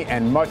economy,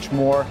 and much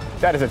more.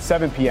 That is at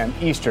 7 p.m.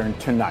 Eastern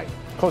tonight.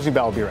 Closing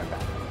bell will be right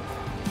back.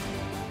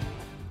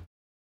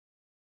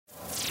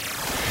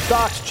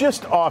 Stocks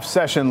just off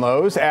session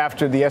lows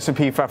after the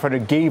S&P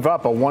 500 gave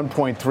up a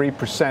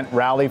 1.3%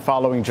 rally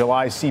following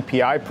July's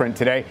CPI print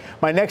today.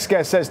 My next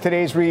guest says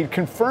today's read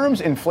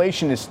confirms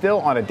inflation is still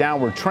on a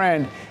downward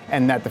trend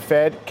and that the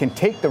Fed can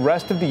take the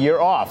rest of the year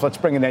off. Let's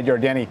bring in Ed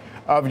Yardeni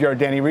of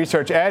Yardeni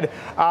Research. Ed,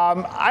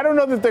 I don't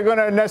know that they're going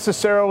to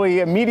necessarily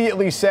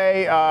immediately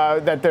say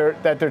that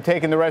they're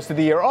taking the rest of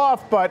the year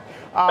off, but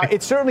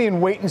it's certainly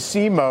in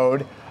wait-and-see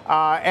mode.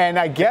 And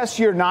I guess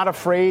you're not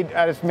afraid,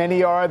 as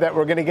many are, that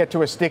we're going to get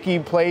to a sticky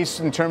place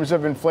in terms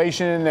of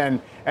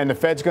inflation and the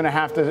Fed's going to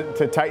have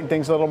to tighten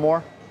things a little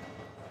more?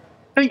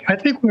 I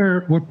think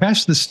we're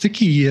past the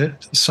sticky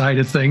side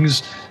of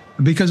things,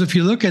 because if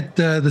you look at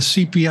the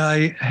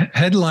CPI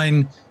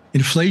headline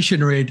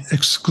inflation rate,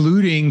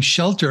 excluding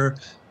shelter,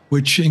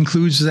 which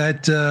includes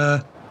that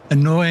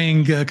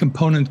annoying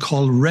component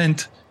called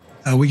rent,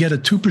 we get a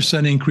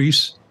 2%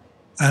 increase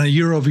on a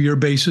year-over-year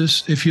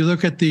basis. If you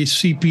look at the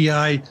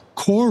CPI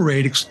core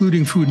rate,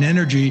 excluding food and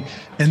energy,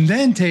 and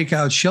then take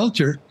out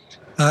shelter,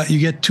 you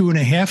get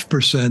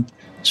 2.5%.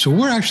 So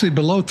we're actually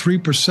below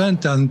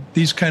 3% on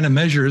these kind of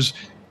measures.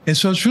 And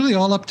so it's really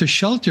all up to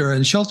shelter.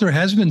 And shelter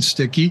has been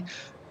sticky,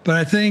 but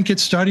I think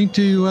it's starting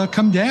to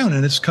come down.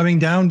 And it's coming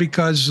down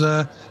because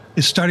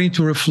it's starting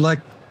to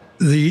reflect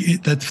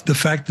the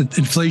fact that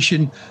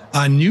inflation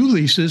on new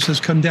leases has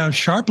come down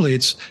sharply.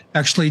 It's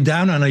actually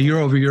down on a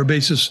year-over-year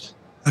basis,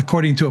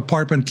 according to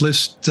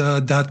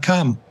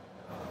apartmentlist.com.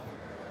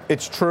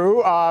 It's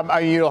true.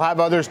 You'll have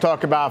others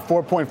talk about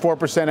 4.4%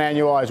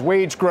 annualized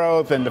wage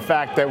growth and the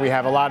fact that we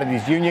have a lot of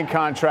these union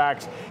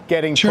contracts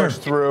getting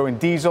pushed through and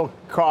diesel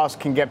costs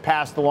can get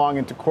passed along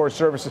into core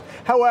services.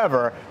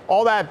 However,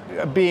 all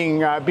that being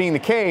the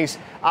case,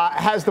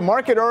 has the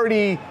market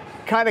already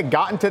kind of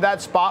gotten to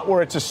that spot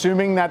where it's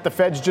assuming that the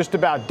Fed's just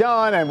about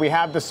done and we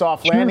have the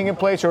soft landing in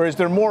place, or is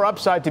there more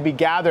upside to be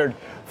gathered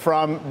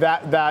from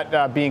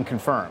that being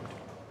confirmed?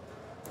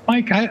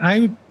 Mike,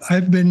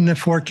 I've been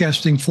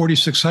forecasting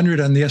 4,600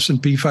 on the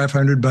S&P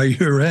 500 by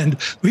year end.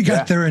 We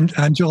got there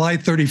on July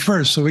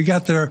 31st, so we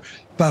got there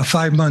about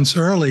 5 months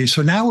early.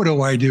 So now what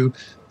do?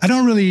 I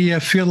don't really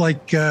feel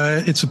like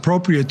it's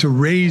appropriate to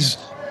raise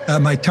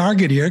my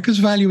target here because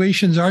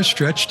valuations are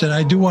stretched, and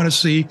I do want to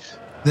see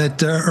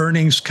that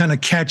earnings kind of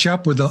catch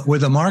up with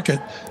the market.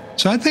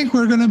 So I think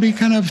we're going to be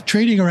kind of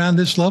trading around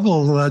this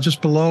level,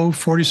 just below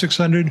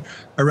 4,600,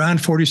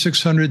 around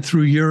 4,600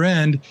 through year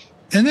end.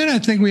 And then I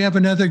think we have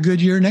another good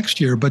year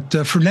next year. But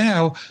for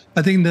now,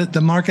 I think that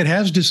the market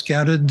has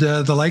discounted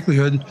the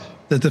likelihood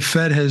that the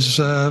Fed has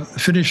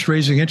finished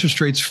raising interest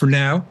rates for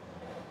now,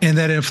 and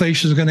that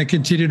inflation is going to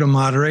continue to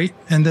moderate,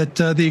 and that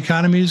the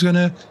economy is going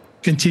to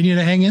continue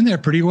to hang in there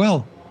pretty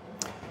well.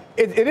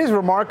 It is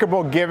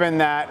remarkable given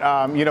that,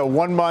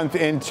 1 month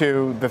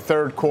into the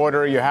third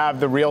quarter, you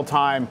have the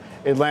real-time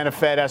Atlanta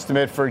Fed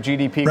estimate for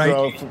GDP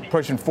growth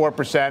pushing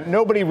 4%.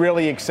 Nobody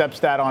really accepts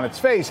that on its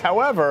face.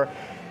 However,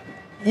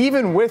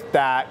 even with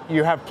that,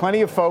 you have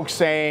plenty of folks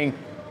saying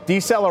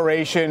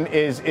deceleration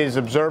is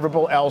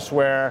observable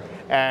elsewhere.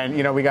 And,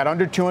 we got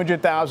under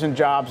 200,000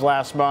 jobs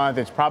last month.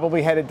 It's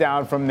probably headed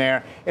down from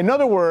there. In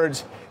other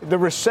words, the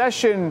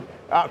recession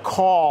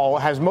call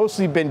has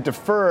mostly been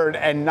deferred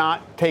and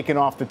not taken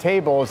off the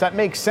table. Does that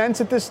make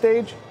sense at this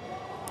stage?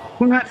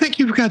 Well, I think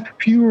you've got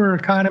fewer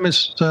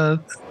economists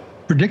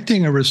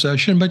predicting a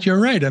recession, but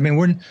you're right. I mean,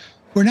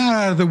 we're not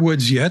out of the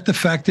woods yet. The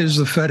fact is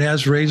the Fed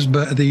has raised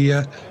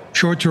the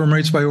short-term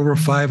rates by over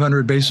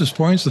 500 basis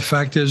points. The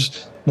fact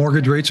is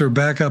mortgage rates are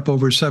back up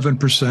over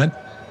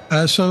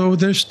 7%. So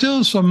there's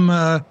still some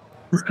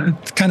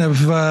kind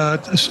of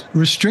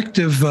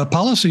restrictive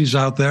policies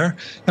out there.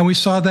 And we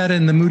saw that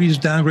in the Moody's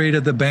downgrade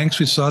of the banks.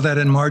 We saw that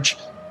in March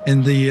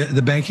in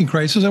the banking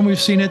crisis. And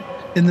we've seen it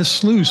in the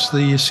SLOOS,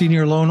 the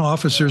Senior Loan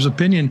Officers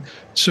Opinion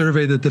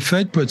Survey that the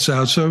Fed puts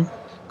out. So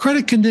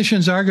credit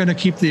conditions are going to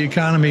keep the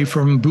economy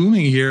from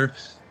booming here.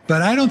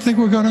 But I don't think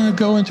we're going to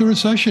go into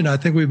recession. I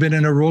think we've been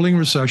in a rolling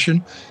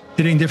recession,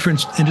 hitting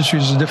different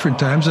industries at different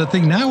times. I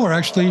think now we're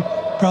actually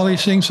probably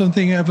seeing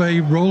something of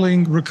a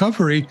rolling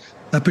recovery,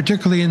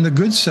 particularly in the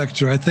goods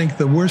sector. I think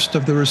the worst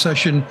of the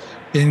recession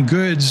in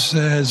goods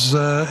is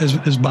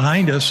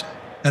behind us.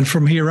 And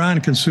from here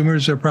on,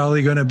 consumers are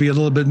probably going to be a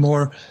little bit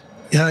more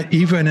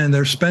even in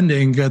their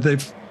spending.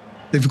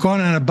 They've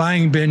gone on a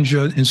buying binge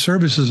in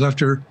services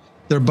after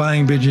their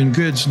buying binge in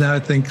goods. Now I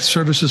think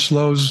services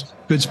slows,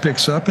 goods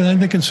picks up, and then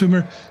the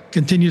consumer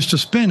continues to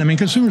spend. I mean,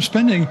 consumer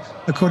spending,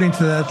 according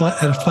to that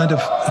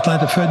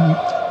Atlanta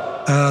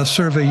Fed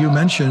survey you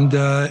mentioned,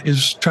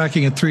 is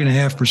tracking at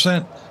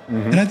 3.5%.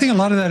 And I think a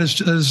lot of that is,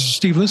 as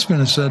Steve Litzman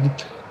has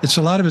said,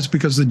 a lot of it's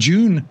because the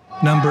June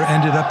number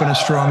ended up in a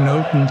strong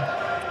note, and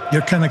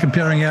you're kind of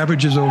comparing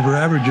averages over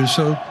averages.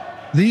 So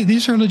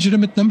these are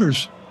legitimate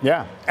numbers.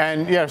 Yeah,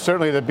 and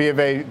certainly the B of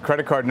A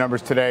credit card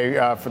numbers today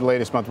for the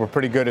latest month were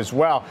pretty good as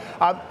well.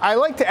 I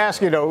like to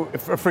ask,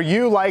 for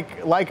you,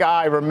 like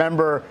I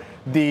remember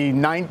the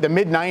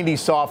mid-90s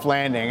soft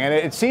landing, and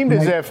it seemed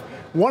as if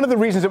one of the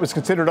reasons it was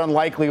considered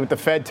unlikely with the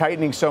Fed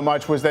tightening so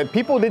much was that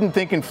people didn't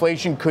think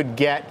inflation could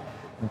get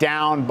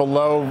down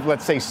below,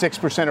 let's say,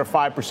 6% or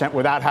 5%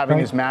 without having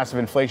this massive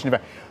inflation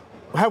event.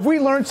 Have we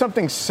learned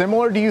something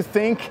similar, do you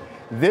think,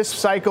 this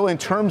cycle in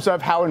terms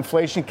of how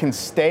inflation can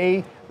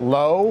stay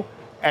low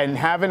and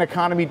have an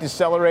economy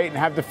decelerate and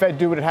have the Fed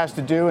do what it has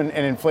to do and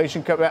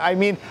inflation come? I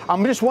mean,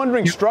 I'm just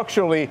wondering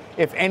structurally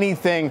if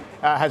anything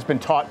has been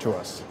taught to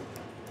us.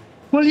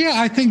 Well, yeah,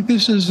 I think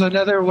this is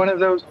another one of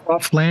those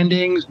soft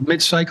landings,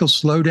 mid-cycle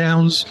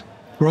slowdowns,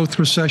 growth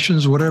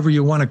recessions, whatever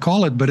you want to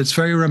call it. But it's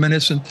very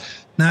reminiscent,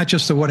 not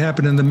just of what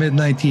happened in the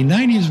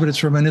mid-1990s, but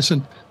it's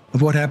reminiscent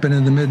of what happened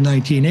in the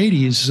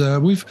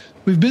mid-1980s.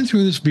 We've been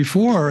through this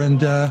before,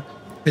 and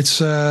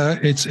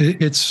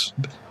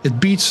it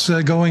beats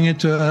going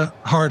into a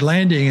hard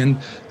landing. And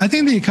I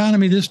think the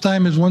economy this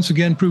time has once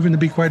again proven to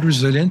be quite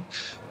resilient.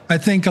 I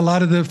think a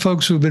lot of the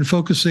folks who've been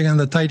focusing on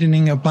the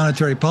tightening of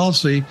monetary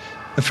policy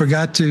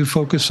forgot to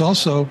focus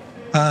also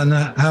on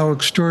how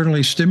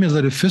extraordinarily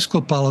stimulative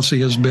fiscal policy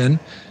has been.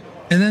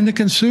 And then the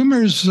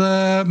consumers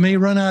may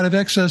run out of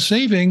excess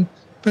saving,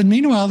 but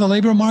meanwhile, the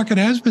labor market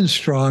has been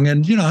strong.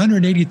 And,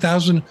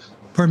 180,000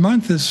 per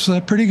month is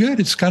pretty good.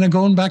 It's kind of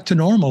going back to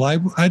normal. I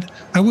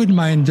wouldn't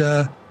mind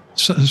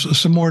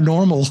some more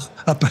normal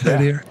up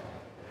ahead here.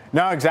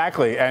 No,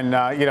 exactly. And,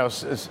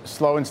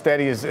 slow and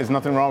steady is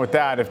nothing wrong with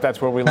that if that's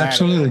where we land.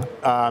 Absolutely.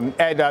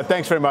 Ed,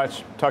 thanks very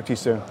much. Talk to you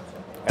soon.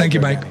 Thank you,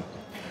 Mike.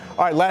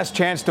 All right, last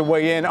chance to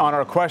weigh in on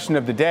our question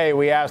of the day.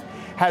 We asked,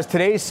 has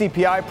today's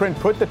CPI print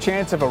put the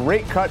chance of a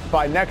rate cut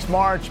by next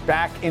March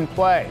back in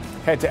play?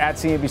 Head to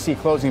 @CNBC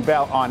Closing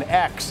Bell on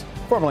X,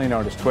 formerly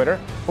known as Twitter.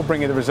 We'll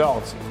bring you the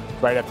results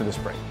right after this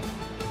break.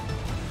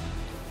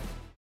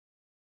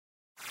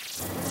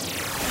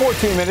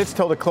 14 minutes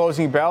till the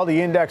closing bell.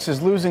 The index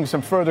is losing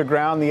some further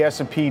ground. The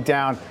S&P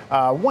down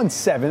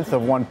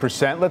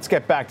 0.1%. Let's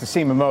get back to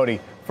Seema Modi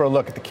for a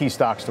look at the key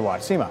stocks to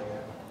watch. Seema.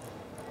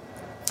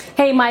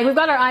 Hey, Mike, we've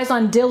got our eyes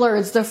on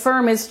Dillard's. The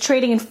firm is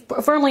trading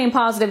firmly in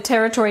positive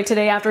territory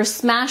today after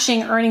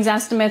smashing earnings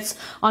estimates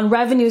on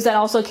revenues that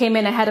also came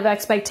in ahead of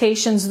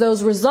expectations.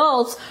 Those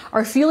results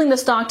are fueling the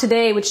stock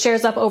today, which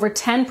shares up over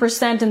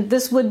 10%, and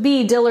this would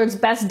be Dillard's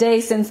best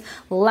day since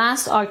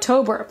last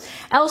October.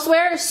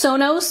 Elsewhere,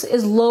 Sonos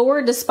is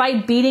lower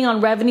despite beating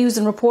on revenues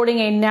and reporting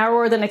a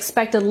narrower than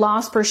expected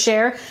loss per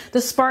share.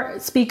 The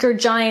smart speaker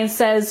giant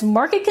says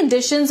market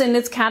conditions in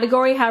its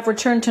category have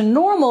returned to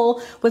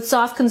normal with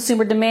soft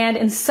consumer demand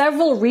in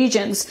several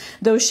regions.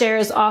 Those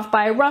shares off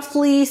by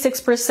roughly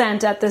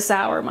 6% at this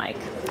hour, Mike.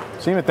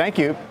 Seema, thank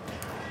you.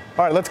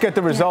 All right, let's get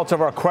the results of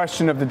our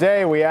question of the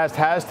day. We asked,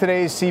 has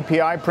today's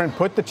CPI print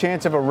put the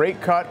chance of a rate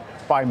cut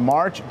by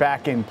March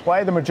back in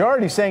play? The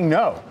majority saying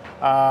no.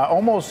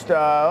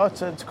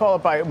 Let's call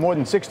it by more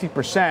than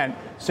 60%,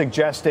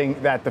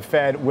 suggesting that the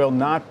Fed will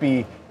not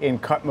be in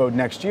cut mode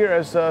next year,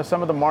 as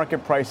some of the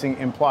market pricing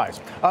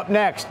implies. Up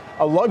next,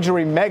 a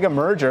luxury mega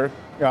merger,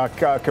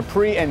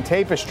 Capri and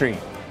Tapestry,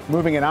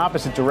 moving in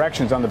opposite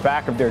directions on the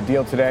back of their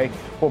deal today.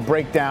 We'll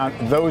break down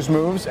those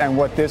moves and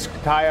what this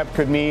tie-up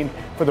could mean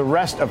for the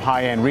rest of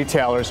high-end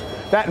retailers.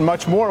 That and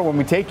much more when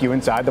we take you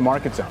inside the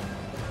market zone.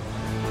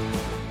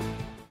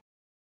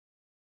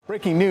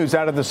 Breaking news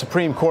out of the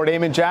Supreme Court.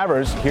 Eamon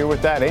Javers here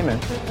with that. Eamon.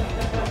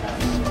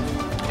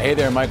 Hey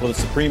there, Michael. The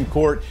Supreme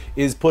Court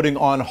is putting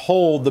on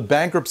hold the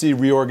bankruptcy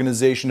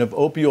reorganization of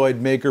opioid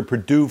maker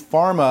Purdue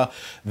Pharma.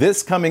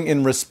 This coming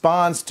in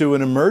response to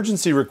an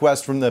emergency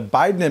request from the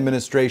Biden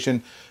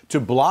administration to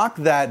block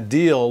that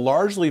deal,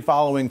 largely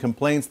following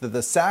complaints that the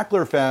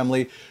Sackler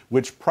family,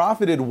 which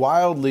profited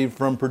wildly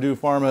from Purdue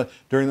Pharma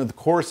during the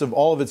course of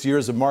all of its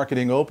years of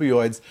marketing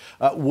opioids,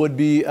 would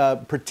be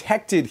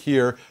protected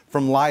here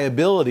from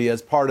liability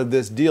as part of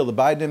this deal. The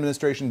Biden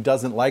administration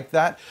doesn't like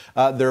that.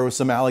 There were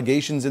some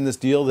allegations in this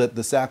deal that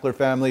the Sackler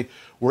family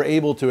were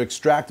able to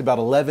extract about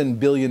 $11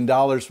 billion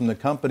from the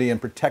company and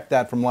protect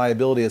that from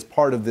liability as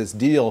part of this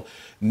deal.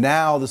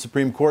 Now the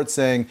Supreme Court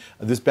saying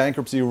this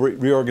bankruptcy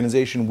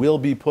reorganization will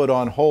be put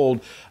on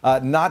hold.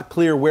 Not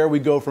clear where we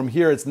go from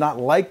here. It's not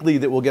likely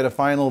that we'll get a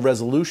final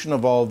resolution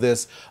of all of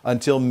this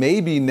until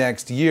maybe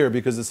next year,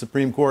 because the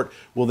Supreme Court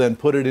will then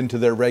put it into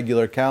their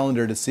regular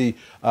calendar to see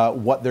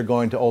what they're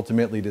going to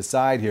ultimately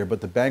decide here.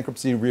 But the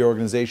bankruptcy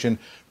reorganization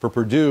for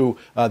Purdue,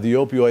 the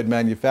opioid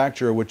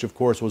manufacturer, which of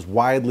course was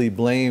widely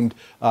blamed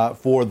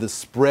for the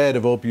spread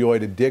of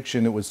opioid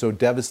addiction. It was so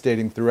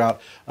devastating throughout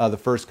the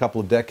first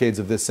couple of decades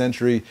of this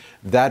century.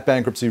 That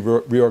bankruptcy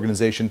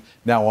reorganization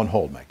now on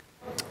hold, Mike.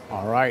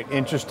 All right.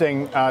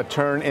 Interesting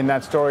turn in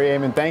that story,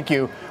 Eamon. Thank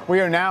you. We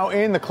are now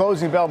in the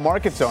closing bell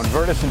market zone.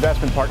 Virtus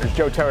Investment Partners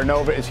Joe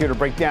Terranova is here to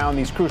break down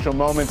these crucial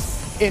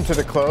moments into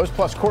the close,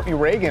 plus Courtney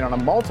Reagan on a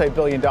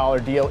multi-billion-dollar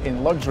deal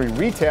in luxury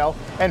retail,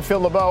 and Phil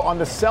LeBeau on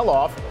the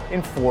sell-off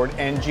in Ford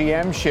and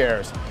GM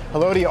shares.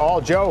 Hello to you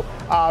all. Joe,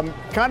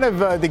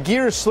 the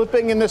gears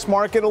slipping in this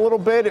market a little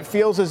bit. It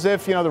feels as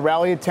if, the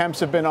rally attempts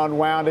have been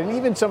unwound, and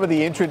even some of the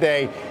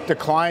intraday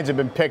declines have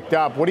been picked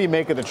up. What do you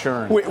make of the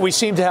churn? We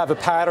seem to have a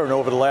pattern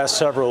over the last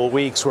several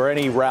weeks where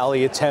any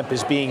rally attempt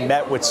is being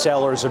met with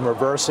sellers and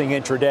reversing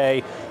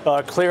intraday.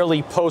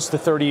 Clearly, post the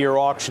 30-year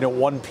auction at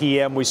 1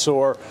 p.m., we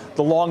saw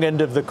the long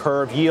end of the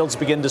curve, yields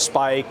begin to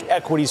spike,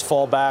 equities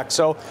fall back.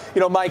 So,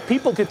 Mike,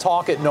 people could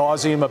talk ad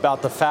nauseum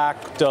about the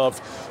fact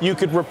of you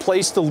could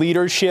replace the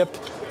leadership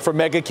for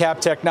mega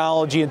cap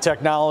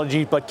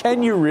technology, but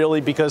can you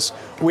really? Because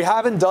we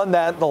haven't done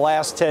that in the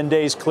last 10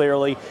 days,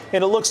 clearly.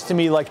 And it looks to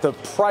me like the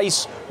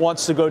price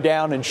wants to go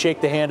down and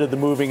shake the hand of the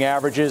moving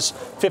averages.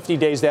 50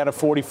 days down at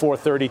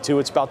 44.32.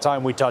 It's about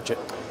time we touch it.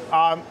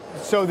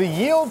 So the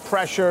yield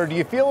pressure, do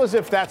you feel as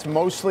if that's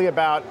mostly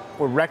about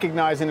we're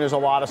recognizing there's a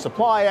lot of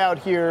supply out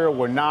here,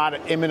 we're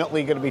not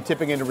imminently going to be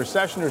tipping into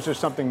recession, or is there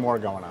something more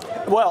going on?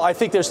 Well, I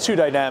think there's two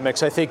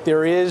dynamics. I think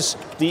there is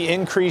the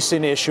increase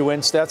in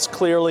issuance. That's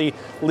clearly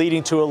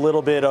leading to a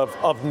little bit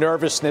of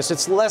nervousness.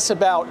 It's less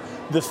about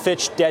the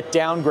Fitch debt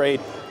downgrade,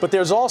 but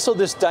there's also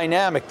this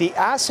dynamic. The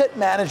asset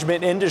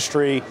management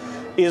industry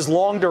is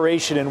long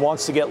duration and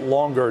wants to get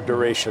longer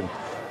duration.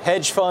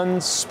 Hedge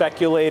funds,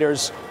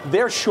 speculators,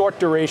 they're short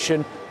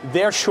duration,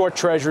 they're short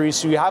treasuries,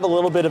 so you have a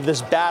little bit of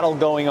this battle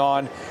going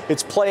on.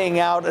 It's playing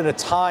out at a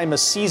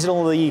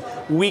seasonally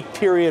weak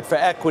period for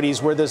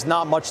equities where there's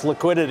not much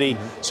liquidity.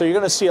 So you're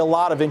going to see a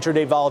lot of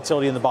intraday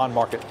volatility in the bond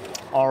market.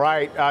 All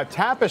right.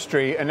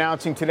 Tapestry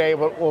announcing today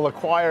will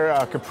acquire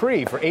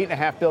Capri for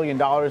 $8.5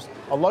 billion,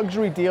 a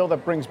luxury deal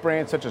that brings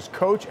brands such as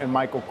Coach and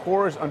Michael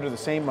Kors under the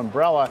same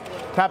umbrella.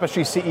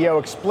 Tapestry CEO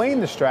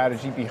explained the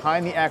strategy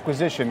behind the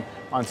acquisition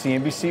on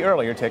CNBC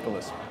earlier. Take a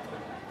listen.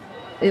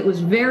 It was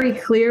very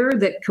clear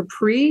that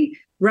Capri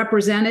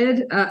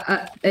represented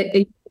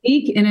a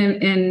unique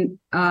and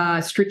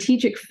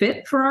strategic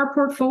fit for our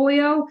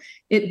portfolio.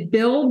 It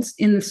builds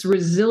in this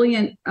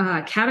resilient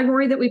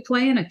category that we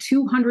play in, a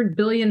 $200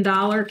 billion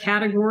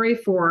category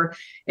for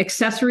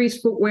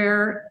accessories,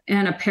 footwear,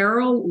 and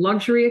apparel,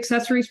 luxury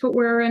accessories,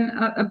 footwear, and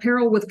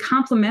apparel with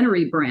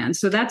complementary brands.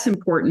 So that's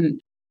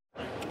important.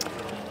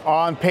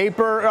 On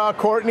paper,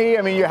 Courtney,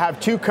 I mean, you have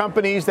two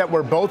companies that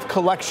were both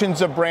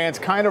collections of brands,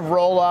 kind of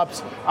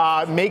roll-ups.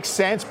 Makes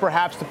sense,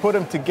 perhaps, to put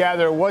them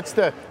together. What's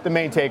the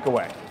main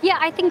takeaway? Yeah,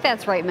 I think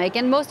that's right, Mike.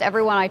 And most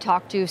everyone I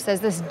talk to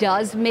says this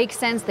does make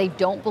sense. They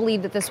don't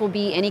believe that this will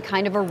be any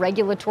kind of a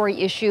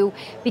regulatory issue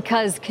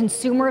because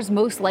consumers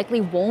most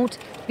likely won't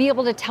be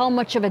able to tell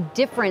much of a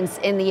difference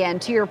in the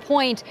end. To your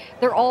point,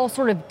 they're all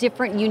sort of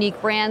different,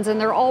 unique brands,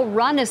 and they're all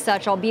run as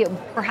such, albeit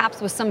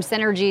perhaps with some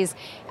synergies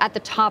at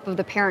the top of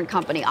the parent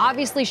company.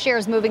 Obviously,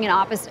 shares moving in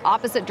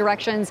opposite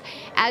directions.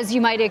 As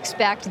you might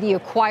expect, the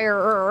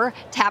acquirer,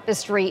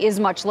 Tapestry, is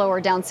much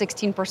lower, down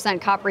 16%.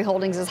 Capri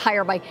Holdings is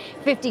higher by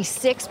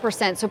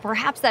 56%. So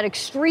perhaps that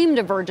extreme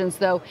divergence,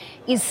 though,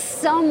 is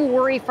some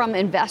worry from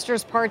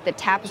investors' part that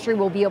Tapestry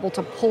will be able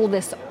to pull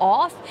this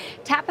off.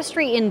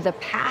 Tapestry in the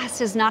past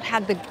has not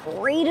had the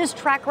greatest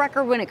track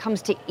record when it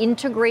comes to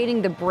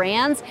integrating the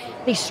brands.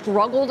 They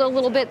struggled a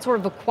little bit sort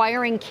of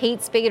acquiring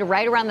Kate Spade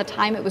right around the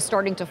time it was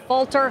starting to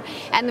falter.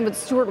 And then with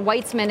Stuart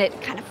Weitzman,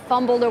 it kind of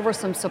fumbled over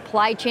some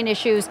supply chain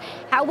issues.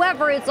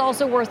 However, it's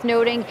also worth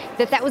noting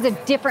that that was a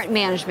different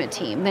management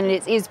team than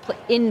it is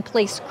in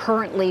place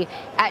currently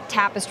at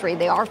Tapestry.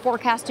 They are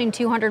forecasting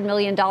 $200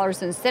 million in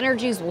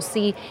synergies. We'll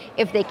see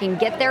if they can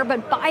get there.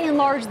 But by and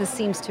large, this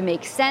seems to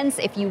make sense.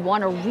 If you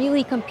want to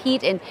really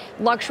compete in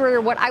luxury, or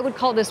what I would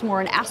call this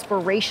more an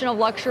aspirational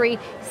luxury,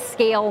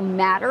 scale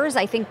matters.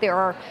 I think there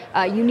are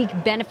unique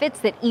benefits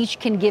that each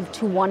can give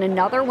to one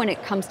another when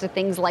it comes to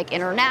things like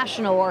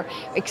international or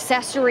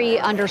accessory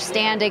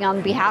understanding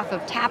on behalf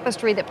of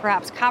Tapestry that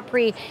perhaps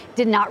Capri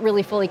did not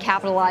really fully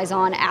capitalize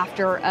on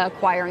after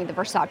acquiring the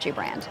Versace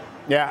brand.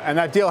 Yeah, and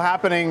that deal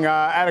happening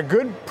at a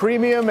good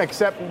premium,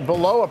 except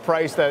below a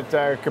price that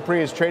Capri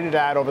has traded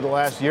at over the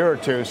last year or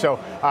two. So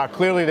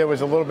clearly there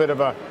was a little bit of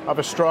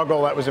a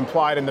struggle that was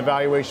implied in the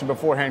valuation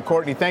beforehand.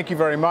 Courtney, thank you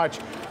very much.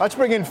 Let's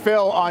bring in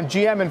Phil on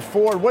GM and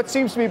Ford. What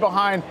seems to be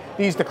behind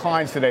these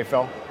declines today,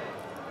 Phil?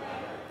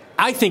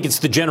 I think it's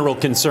the general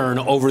concern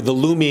over the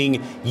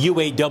looming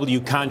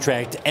UAW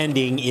contract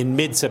ending in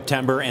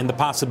mid-September and the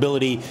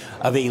possibility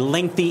of a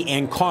lengthy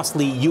and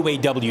costly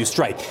UAW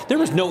strike. There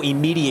was no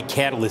immediate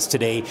catalyst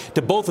today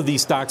to both of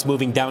these stocks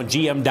moving down.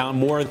 GM down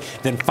more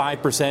than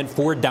 5%,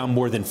 Ford down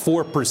more than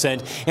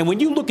 4%. And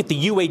when you look at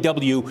the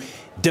UAW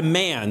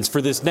demands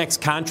for this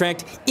next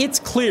contract, it's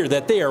clear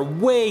that they are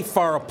way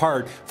far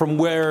apart from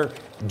where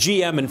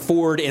GM and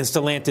Ford and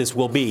Stellantis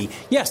will be.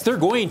 Yes, they're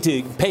going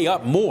to pay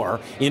up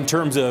more in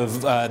terms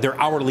of their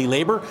hourly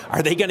labor.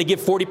 Are they going to give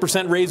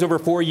 40% raise over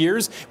 4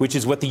 years, which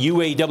is what the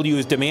UAW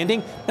is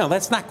demanding? No,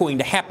 that's not going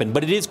to happen,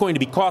 but it is going to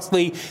be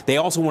costly. They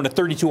also want a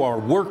 32-hour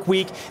work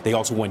week. They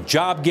also want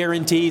job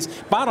guarantees.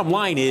 Bottom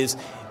line is,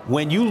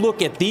 when you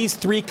look at these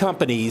three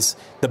companies,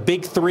 the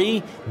big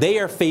three, they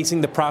are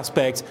facing the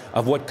prospects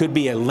of what could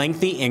be a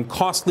lengthy and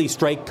costly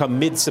strike come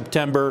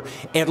mid-September,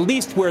 at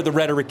least where the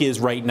rhetoric is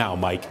right now,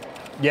 Mike.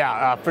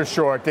 Yeah, for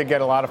sure. It did get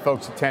a lot of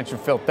folks' attention,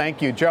 Phil.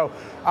 Thank you, Joe.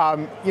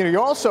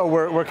 You also,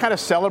 we're kind of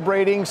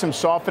celebrating some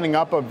softening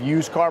up of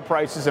used car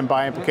prices and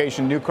by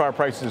implication new car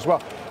prices as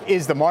well.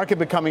 Is the market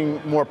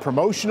becoming more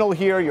promotional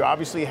here? You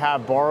obviously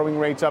have borrowing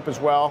rates up as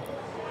well.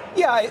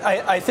 Yeah,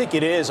 I think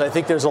it is. I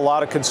think there's a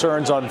lot of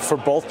concerns for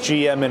both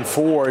GM and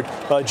Ford.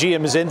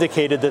 GM has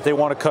indicated that they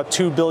want to cut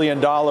 $2 billion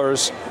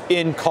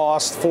in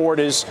cost.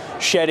 Ford is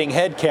shedding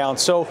headcount.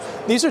 So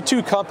these are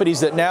two companies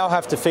that now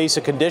have to face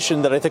a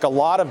condition that I think a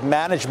lot of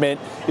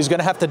management is going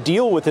to have to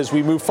deal with as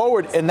we move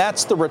forward, and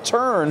that's the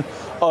return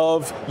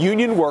of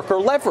union worker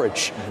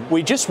leverage.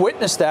 We just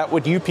witnessed that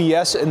with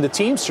UPS and the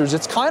Teamsters.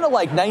 It's kind of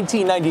like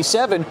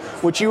 1997,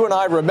 which you and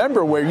I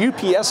remember, where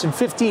UPS in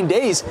 15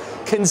 days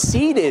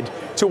conceded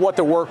to what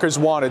the workers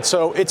wanted.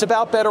 So it's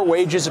about better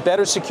wages,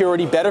 better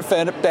security, better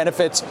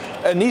benefits,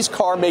 and these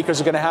car makers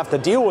are going to have to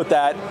deal with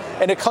that.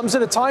 And it comes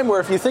at a time where,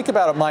 if you think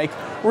about it, Mike,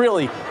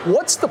 really,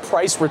 what's the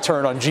price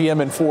return on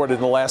GM and Ford in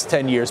the last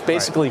 10 years?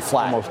 Basically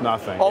flat. Almost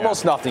nothing.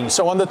 Almost nothing.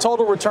 So on the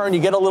total return, you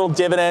get a little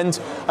dividend.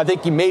 I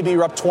think you maybe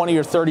are up 20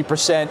 or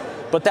 30%,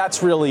 but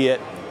that's really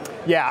it.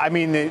 Yeah, I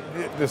mean,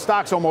 the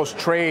stocks almost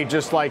trade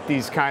just like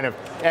these kind of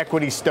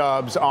equity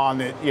stubs on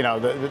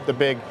the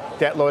big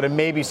debt load and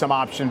maybe some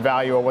option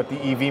value of what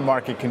the EV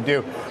market can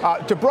do.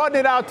 To broaden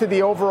it out to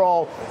the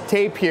overall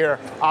tape here,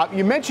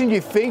 you mentioned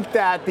you think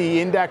that the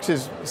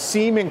indexes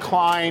seem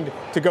inclined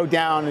to go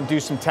down and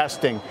do some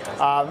testing.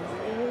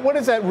 what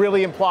does that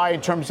really imply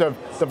in terms of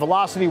the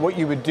velocity, what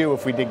you would do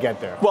if we did get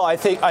there? Well, I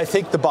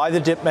think the buy the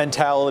dip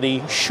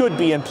mentality should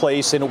be in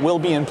place, and it will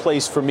be in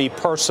place for me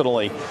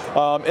personally.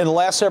 In the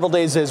last several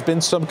days, there's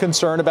been some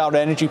concern about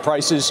energy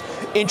prices.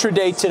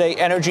 Intraday today,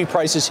 energy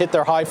prices hit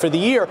their high for the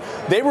year.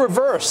 They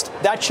reversed.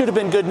 That should have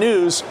been good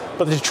news,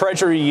 but the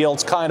Treasury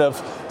yields kind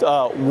of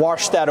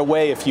washed that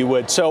away, if you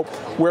would. So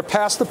we're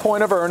past the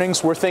point of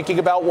earnings. We're thinking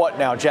about what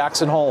now?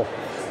 Jackson Hole.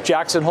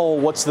 Jackson Hole,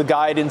 what's the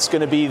guidance going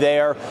to be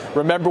there?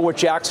 Remember what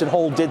Jackson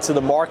Hole did to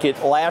the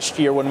market last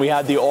year when we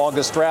had the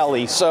August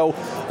rally. So,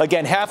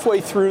 again, halfway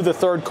through the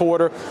third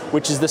quarter,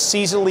 which is the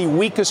seasonally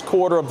weakest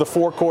quarter of the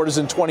 4 quarters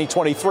in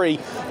 2023.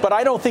 But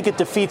I don't think it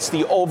defeats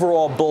the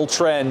overall bull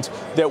trend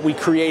that we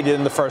created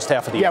in the first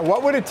half of the year. Yeah,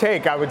 what would it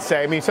take, I would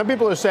say? I mean, some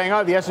people are saying,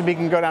 the S&P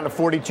can go down to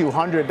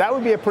 4,200. That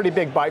would be a pretty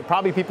big bite.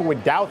 Probably people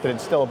would doubt that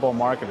it's still a bull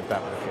market if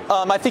that were the case.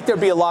 I think there'd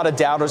be a lot of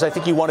doubters. I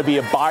think you want to be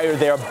a buyer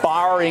there,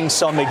 barring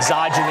some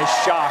exogenous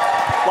shock,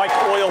 like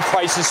oil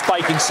prices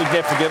spiking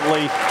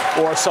significantly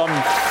or some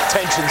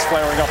tensions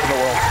flaring up in the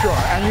world. Sure,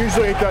 and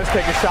usually it does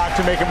take a shock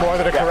to make it more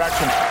than a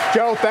correction.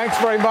 Joe, thanks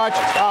very much.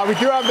 We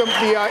do have the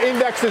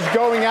indexes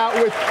going out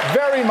with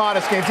very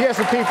modest gains. The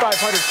S&P 500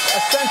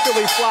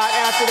 essentially flat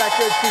after that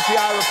good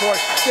CPI report,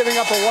 giving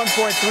up a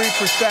 1.3%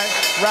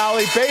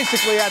 rally,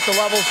 basically at the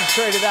levels it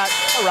traded at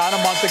around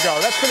a month ago.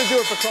 That's going to do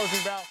it for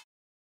Closing Bell.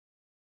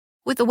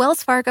 With the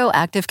Wells Fargo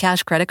Active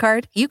Cash Credit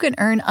Card, you can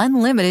earn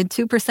unlimited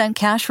 2%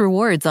 cash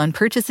rewards on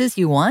purchases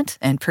you want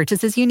and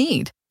purchases you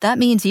need. That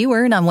means you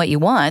earn on what you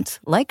want,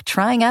 like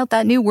trying out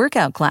that new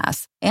workout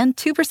class, and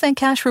 2%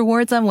 cash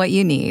rewards on what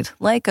you need,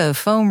 like a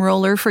foam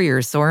roller for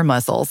your sore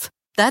muscles.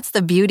 That's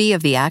the beauty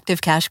of the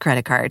Active Cash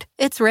Credit Card.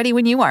 It's ready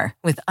when you are,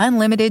 with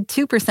unlimited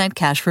 2%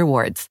 cash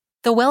rewards.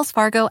 The Wells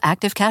Fargo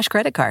Active Cash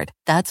Credit Card.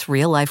 That's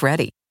real life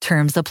ready.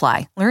 Terms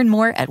apply. Learn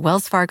more at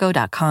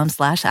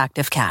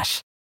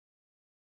wellsfargo.com/activecash.